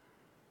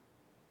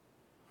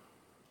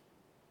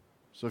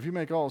 So if you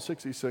make all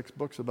 66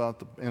 books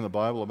in the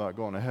Bible about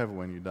going to heaven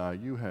when you die,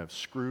 you have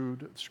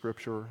screwed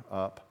Scripture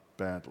up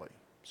badly.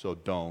 So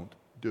don't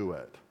do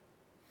it.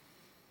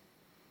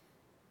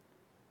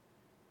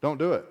 Don't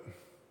do it.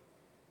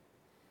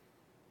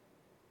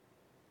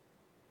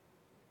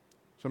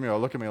 Some of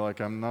y'all look at me like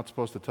I'm not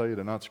supposed to tell you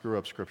to not screw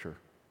up Scripture.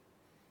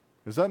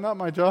 Is that not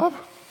my job?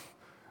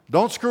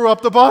 Don't screw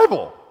up the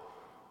Bible.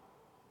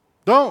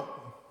 Don't.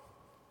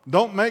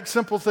 Don't make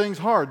simple things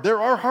hard. There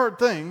are hard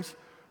things.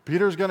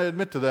 Peter's going to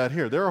admit to that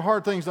here. There are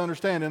hard things to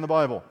understand in the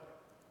Bible.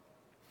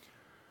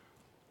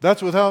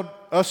 That's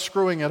without us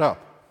screwing it up.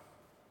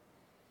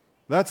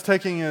 That's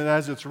taking it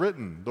as it's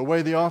written, the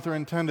way the author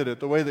intended it,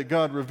 the way that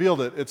God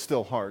revealed it. It's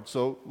still hard.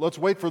 So let's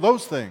wait for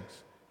those things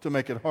to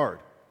make it hard.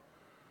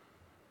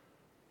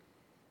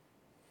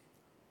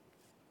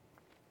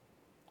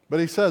 But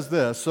he says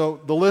this,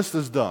 so the list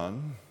is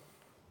done.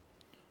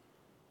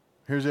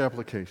 Here's the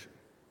application.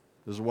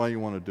 This is why you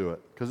want to do it,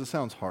 because it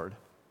sounds hard.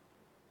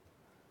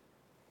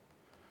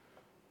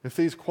 If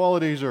these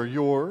qualities are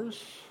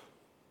yours,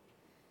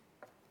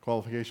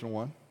 qualification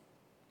 1,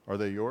 are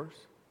they yours,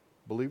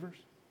 believers?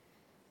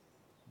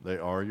 They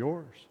are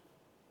yours.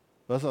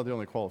 That's not the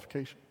only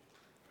qualification.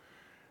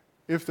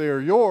 If they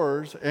are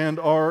yours and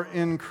are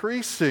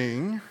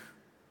increasing,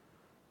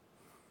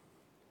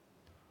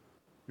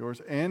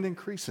 yours and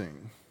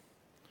increasing,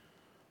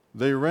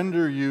 they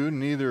render you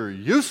neither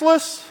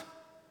useless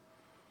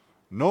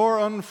nor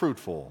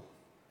unfruitful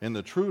in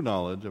the true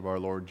knowledge of our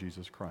Lord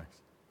Jesus Christ.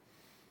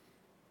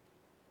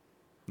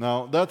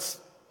 Now, that's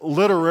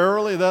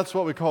literally, that's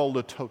what we call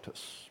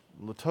litotes.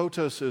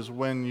 Litotes is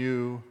when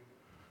you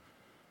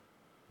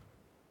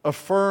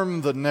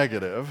affirm the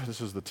negative.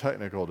 This is the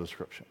technical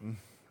description,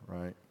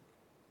 right?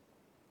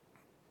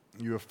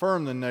 You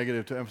affirm the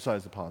negative to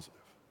emphasize the positive.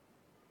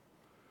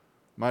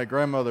 My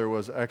grandmother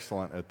was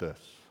excellent at this,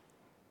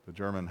 the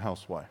German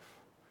housewife.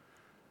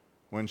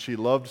 When she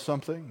loved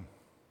something,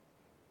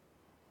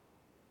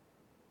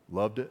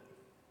 loved it.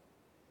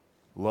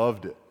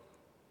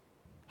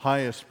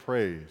 Highest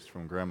praise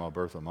from Grandma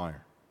Bertha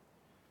Meyer.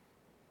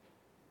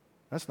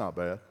 That's not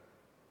bad.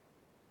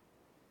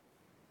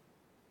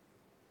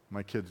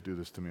 My kids do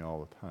this to me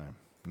all the time,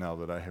 now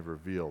that I have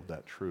revealed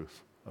that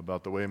truth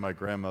about the way my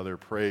grandmother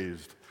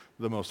praised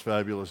the most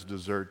fabulous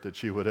dessert that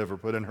she would ever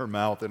put in her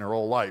mouth in her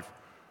whole life.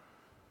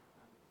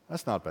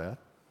 That's not bad.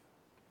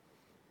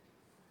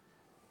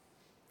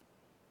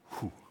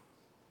 Whew.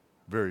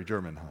 Very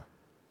German, huh?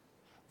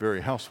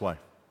 Very housewife.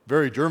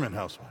 Very German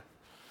housewife.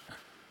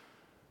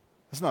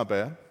 That's not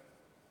bad. It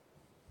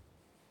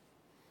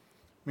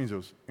means it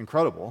was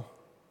incredible.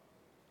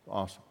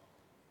 Awesome.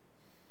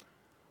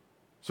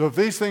 So if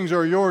these things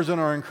are yours and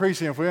are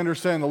increasing, if we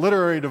understand the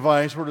literary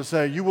device, we're to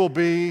say you will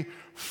be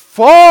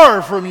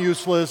far from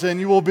useless and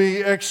you will be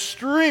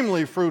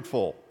extremely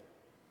fruitful.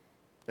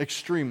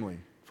 Extremely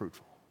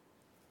fruitful.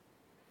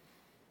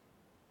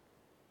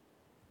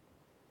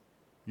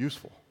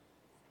 Useful.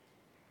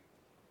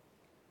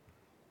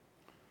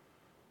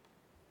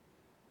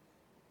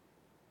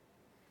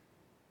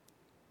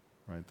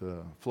 Right,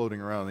 floating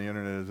around the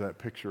internet is that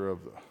picture of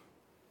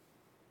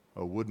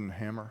a wooden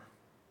hammer.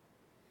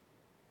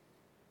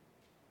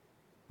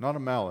 Not a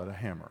mallet, a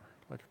hammer,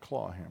 like a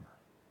claw hammer.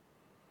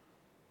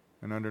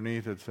 And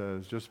underneath it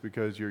says, just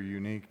because you're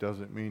unique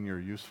doesn't mean you're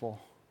useful.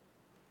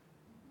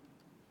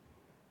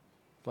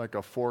 It's like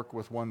a fork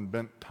with one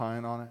bent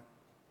tine on it.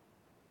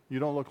 You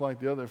don't look like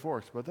the other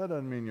forks, but that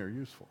doesn't mean you're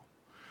useful.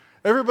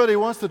 Everybody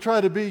wants to try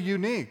to be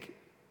unique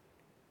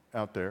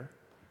out there.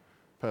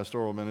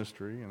 Pastoral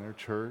ministry and their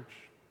church,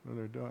 what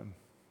they're doing.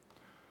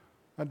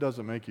 That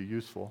doesn't make you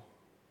useful.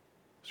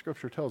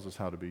 Scripture tells us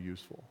how to be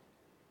useful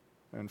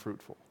and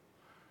fruitful.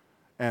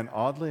 And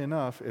oddly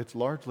enough, it's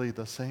largely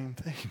the same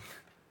thing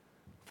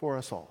for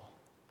us all.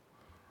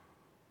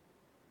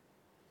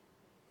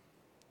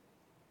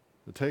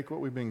 To take what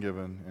we've been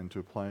given and to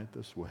apply it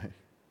this way.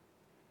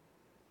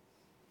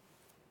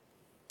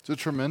 It's a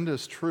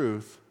tremendous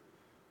truth.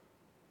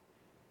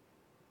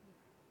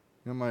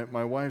 You know,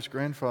 my wife's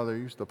grandfather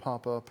used to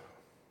pop up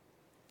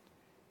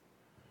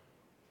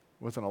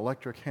with an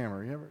electric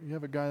hammer. You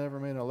have a guy that ever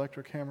made an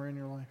electric hammer in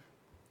your life?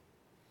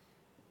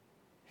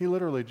 He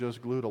literally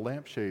just glued a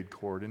lampshade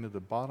cord into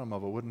the bottom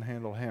of a wooden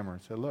handled hammer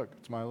and said, "Look,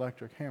 it's my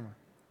electric hammer."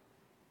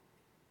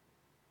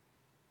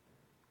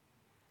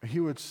 He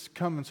would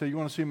come and say, "You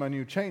want to see my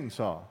new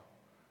chainsaw?"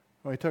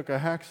 Well, he took a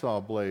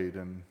hacksaw blade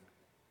and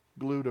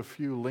glued a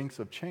few links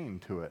of chain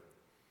to it.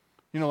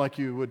 You know, like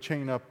you would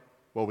chain up,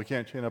 well, we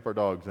can't chain up our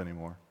dogs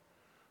anymore.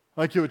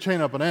 Like you would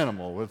chain up an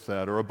animal with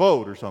that, or a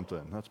boat or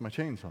something. That's my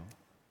chainsaw.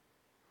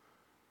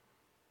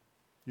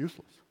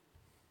 Useless.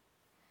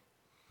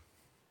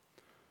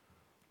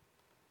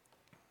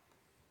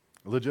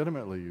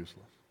 Legitimately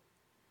useless.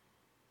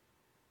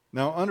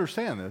 Now,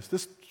 understand this.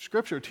 This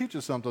scripture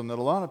teaches something that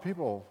a lot of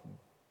people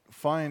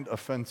find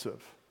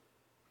offensive,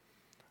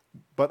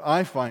 but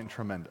I find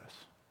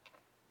tremendous.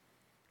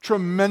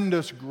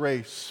 Tremendous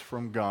grace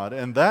from God,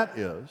 and that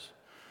is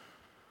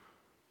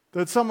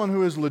that someone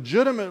who is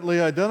legitimately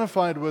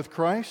identified with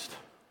Christ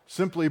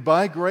simply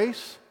by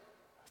grace,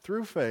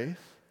 through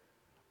faith,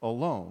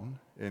 alone,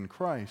 in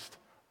Christ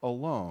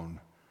alone,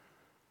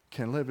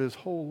 can live his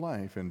whole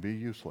life and be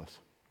useless.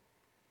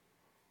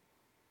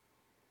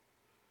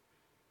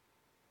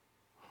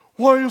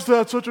 Why is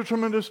that such a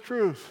tremendous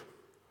truth?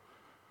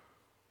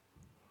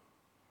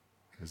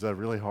 Is that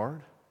really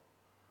hard?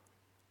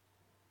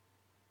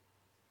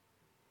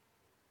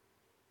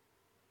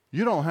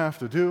 You don't have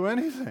to do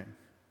anything.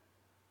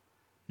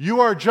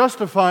 You are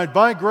justified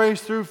by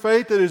grace through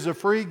faith. It is a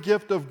free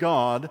gift of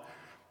God.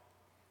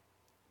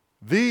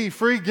 The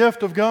free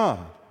gift of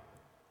God.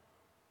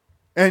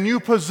 And you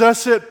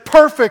possess it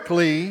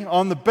perfectly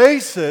on the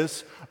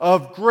basis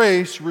of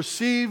grace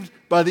received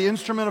by the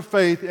instrument of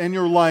faith in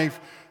your life,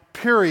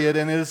 period.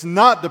 And it is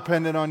not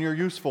dependent on your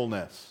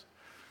usefulness.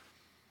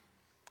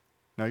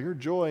 Now, your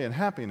joy and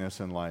happiness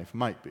in life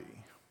might be,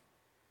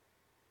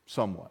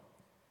 somewhat.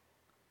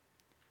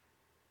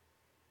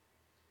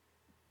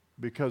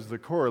 Because the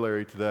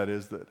corollary to that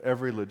is that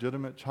every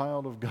legitimate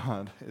child of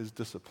God is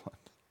disciplined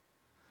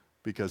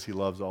because he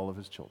loves all of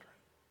his children.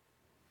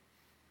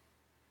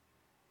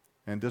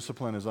 And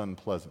discipline is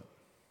unpleasant.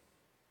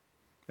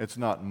 It's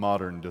not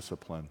modern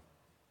discipline,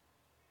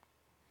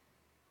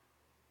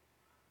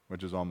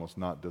 which is almost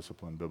not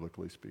discipline,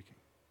 biblically speaking.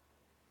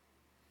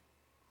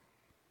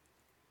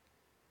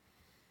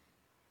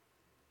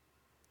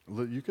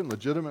 You can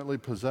legitimately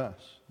possess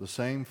the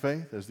same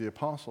faith as the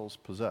apostles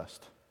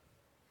possessed.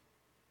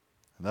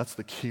 And that's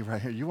the key right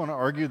here. You want to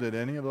argue that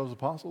any of those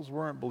apostles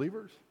weren't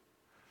believers?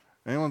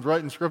 Anyone's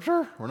writing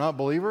scripture? We're not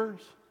believers?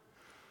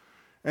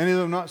 Any of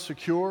them not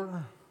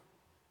secure?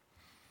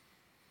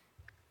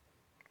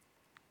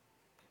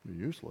 They're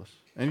useless.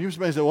 And you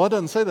may say, well, it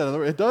doesn't say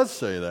that. It does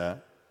say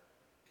that.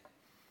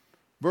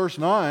 Verse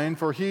 9,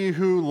 for he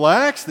who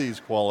lacks these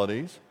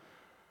qualities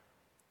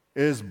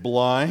is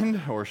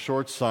blind or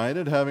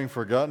short-sighted, having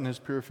forgotten his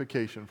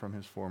purification from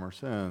his former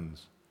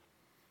sins.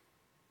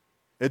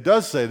 It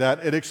does say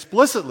that. It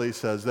explicitly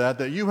says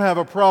that you have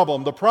a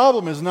problem. The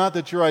problem is not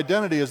that your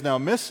identity is now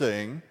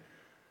missing.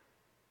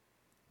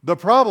 The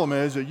problem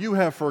is that you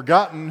have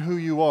forgotten who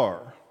you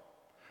are.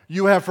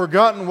 You have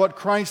forgotten what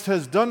Christ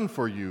has done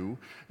for you.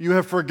 You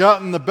have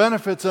forgotten the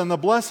benefits and the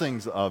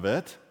blessings of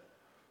it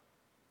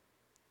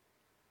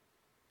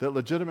that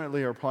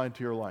legitimately are applied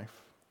to your life.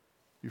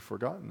 You've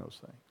forgotten those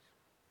things.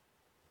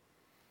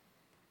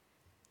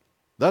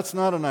 That's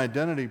not an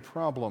identity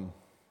problem.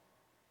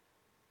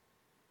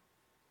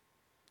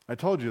 I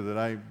told you that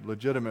I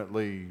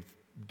legitimately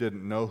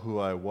didn't know who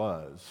I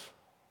was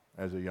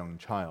as a young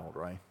child,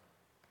 right?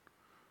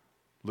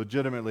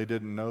 Legitimately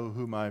didn't know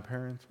who my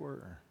parents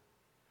were.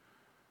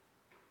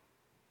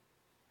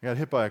 I got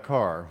hit by a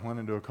car, went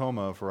into a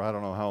coma for I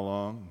don't know how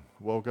long,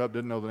 woke up,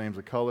 didn't know the names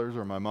of colors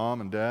or my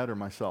mom and dad or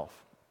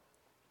myself.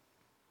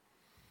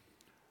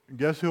 And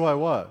guess who I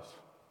was?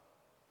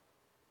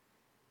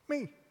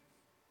 Me.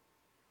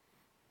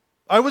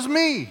 I was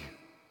me.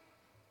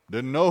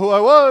 Didn't know who I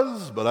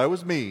was, but I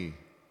was me.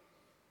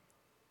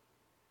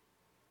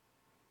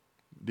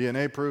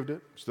 DNA proved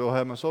it. Still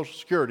have my social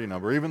security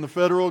number. Even the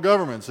federal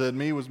government said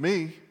me was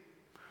me.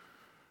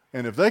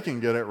 And if they can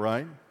get it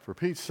right, for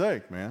Pete's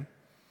sake, man,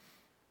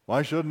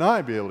 why shouldn't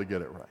I be able to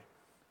get it right?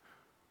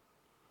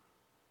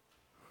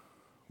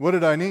 What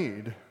did I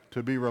need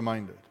to be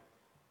reminded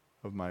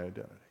of my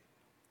identity?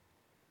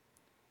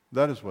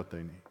 That is what they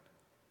need.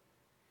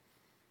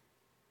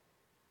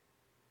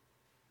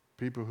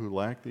 People who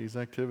lack these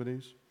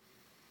activities,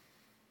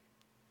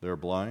 they're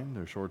blind,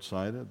 they're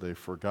short-sighted, they've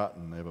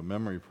forgotten, they have a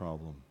memory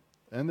problem,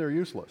 and they're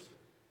useless.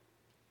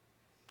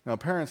 Now,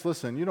 parents,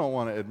 listen, you don't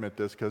want to admit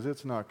this because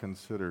it's not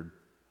considered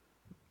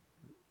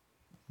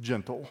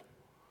gentle.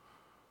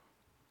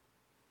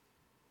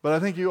 But I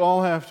think you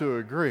all have to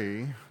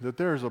agree that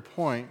there's a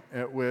point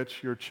at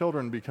which your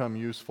children become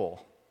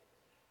useful.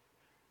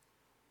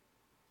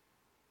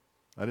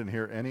 I didn't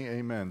hear any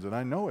amens, and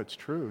I know it's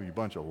true, you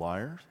bunch of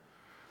liars.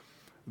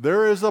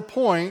 There is a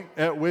point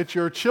at which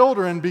your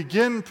children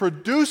begin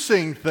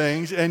producing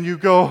things and you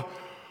go,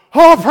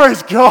 oh,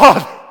 praise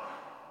God!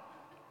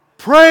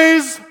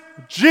 Praise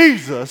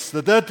Jesus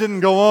that didn't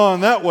go on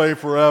that way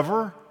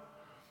forever.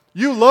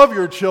 You love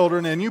your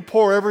children and you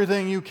pour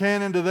everything you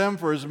can into them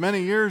for as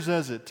many years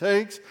as it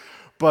takes,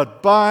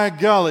 but by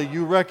golly,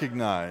 you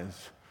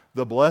recognize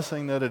the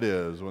blessing that it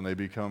is when they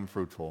become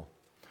fruitful.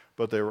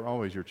 But they were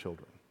always your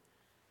children.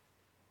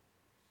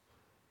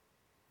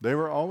 They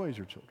were always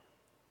your children.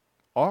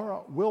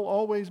 Will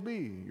always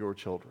be your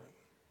children.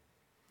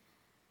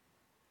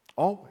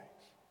 Always.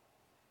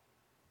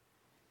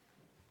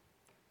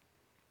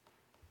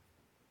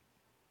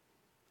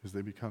 As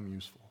they become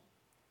useful.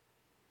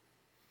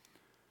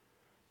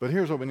 But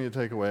here's what we need to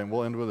take away, and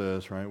we'll end with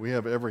this, right? We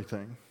have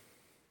everything.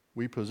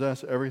 We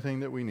possess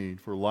everything that we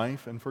need for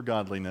life and for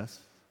godliness.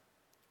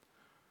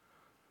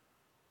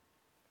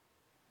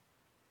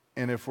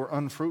 And if we're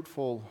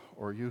unfruitful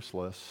or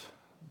useless,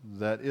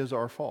 that is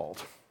our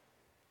fault.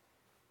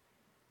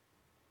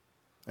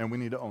 And we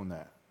need to own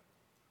that.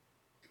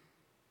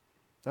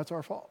 That's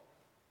our fault.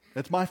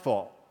 It's my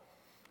fault.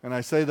 And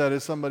I say that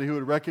as somebody who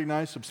would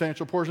recognize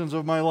substantial portions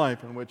of my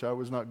life in which I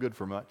was not good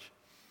for much.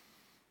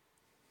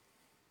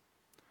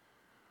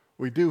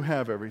 We do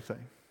have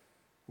everything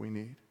we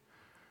need.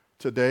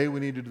 Today we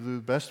need to do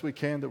the best we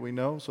can that we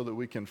know so that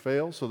we can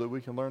fail, so that we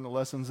can learn the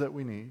lessons that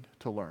we need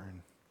to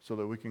learn, so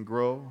that we can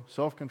grow,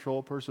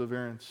 self-control,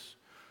 perseverance,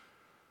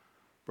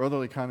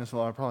 brotherly kindness.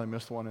 I probably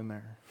missed one in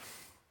there.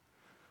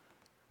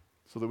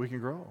 So that we can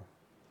grow.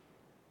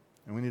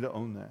 And we need to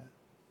own that.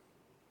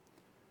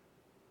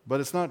 But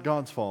it's not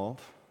God's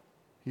fault.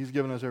 He's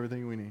given us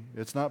everything we need.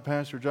 It's not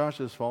Pastor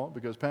Josh's fault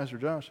because Pastor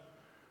Josh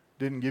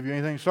didn't give you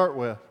anything to start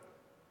with.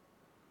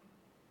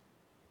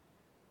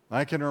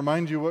 I can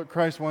remind you what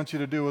Christ wants you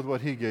to do with what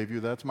He gave you.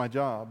 That's my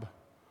job.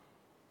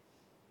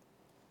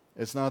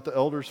 It's not the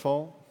elders'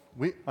 fault.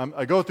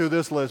 I go through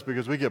this list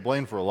because we get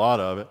blamed for a lot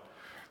of it.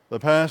 The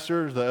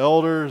pastors, the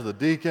elders, the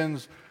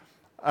deacons.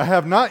 I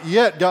have not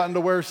yet gotten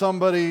to where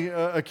somebody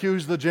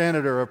accused the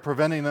janitor of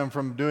preventing them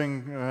from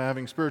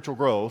having spiritual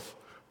growth,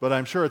 but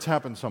I'm sure it's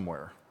happened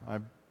somewhere.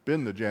 I've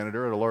been the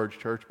janitor at a large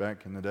church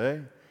back in the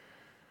day.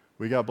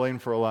 We got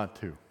blamed for a lot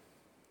too.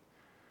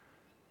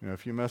 You know,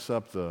 if you mess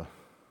up the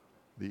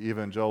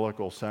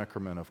evangelical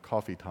sacrament of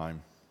coffee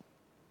time,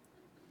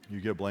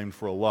 you get blamed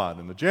for a lot.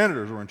 And the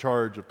janitors were in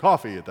charge of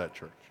coffee at that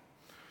church.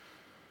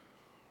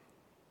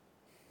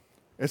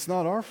 It's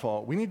not our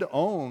fault. We need to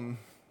own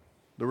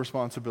the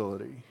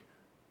responsibility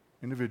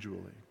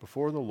individually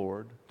before the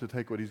Lord to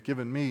take what He's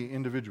given me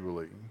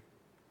individually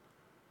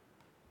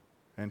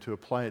and to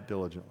apply it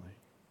diligently.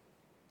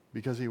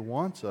 Because He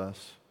wants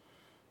us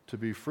to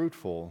be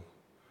fruitful.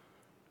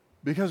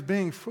 Because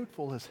being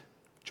fruitful is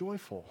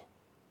joyful.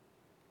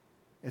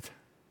 It's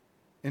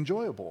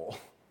enjoyable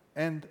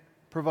and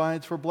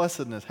provides for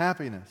blessedness,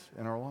 happiness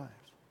in our lives.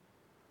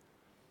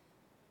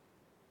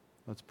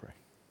 Let's pray.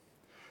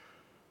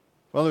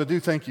 Father, I do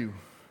thank You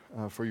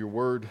for Your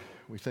word.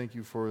 We thank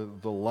You for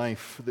the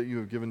life that You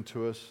have given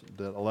to us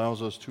that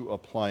allows us to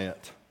apply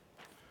it.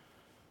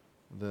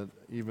 That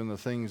even the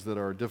things that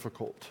are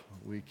difficult,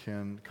 we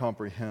can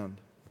comprehend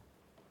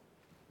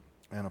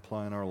and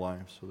apply in our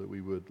lives so that we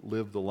would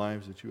live the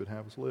lives that You would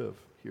have us live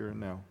here and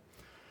now.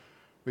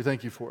 We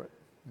thank You for it,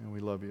 and we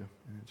love You.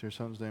 And it's Your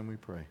Son's name we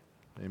pray.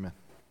 Amen.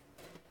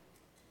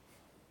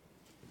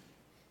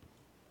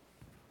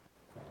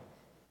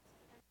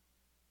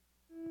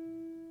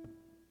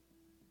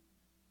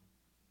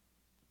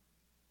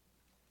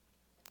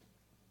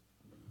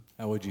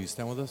 Would you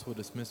stand with us? We'll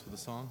dismiss with a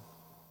song.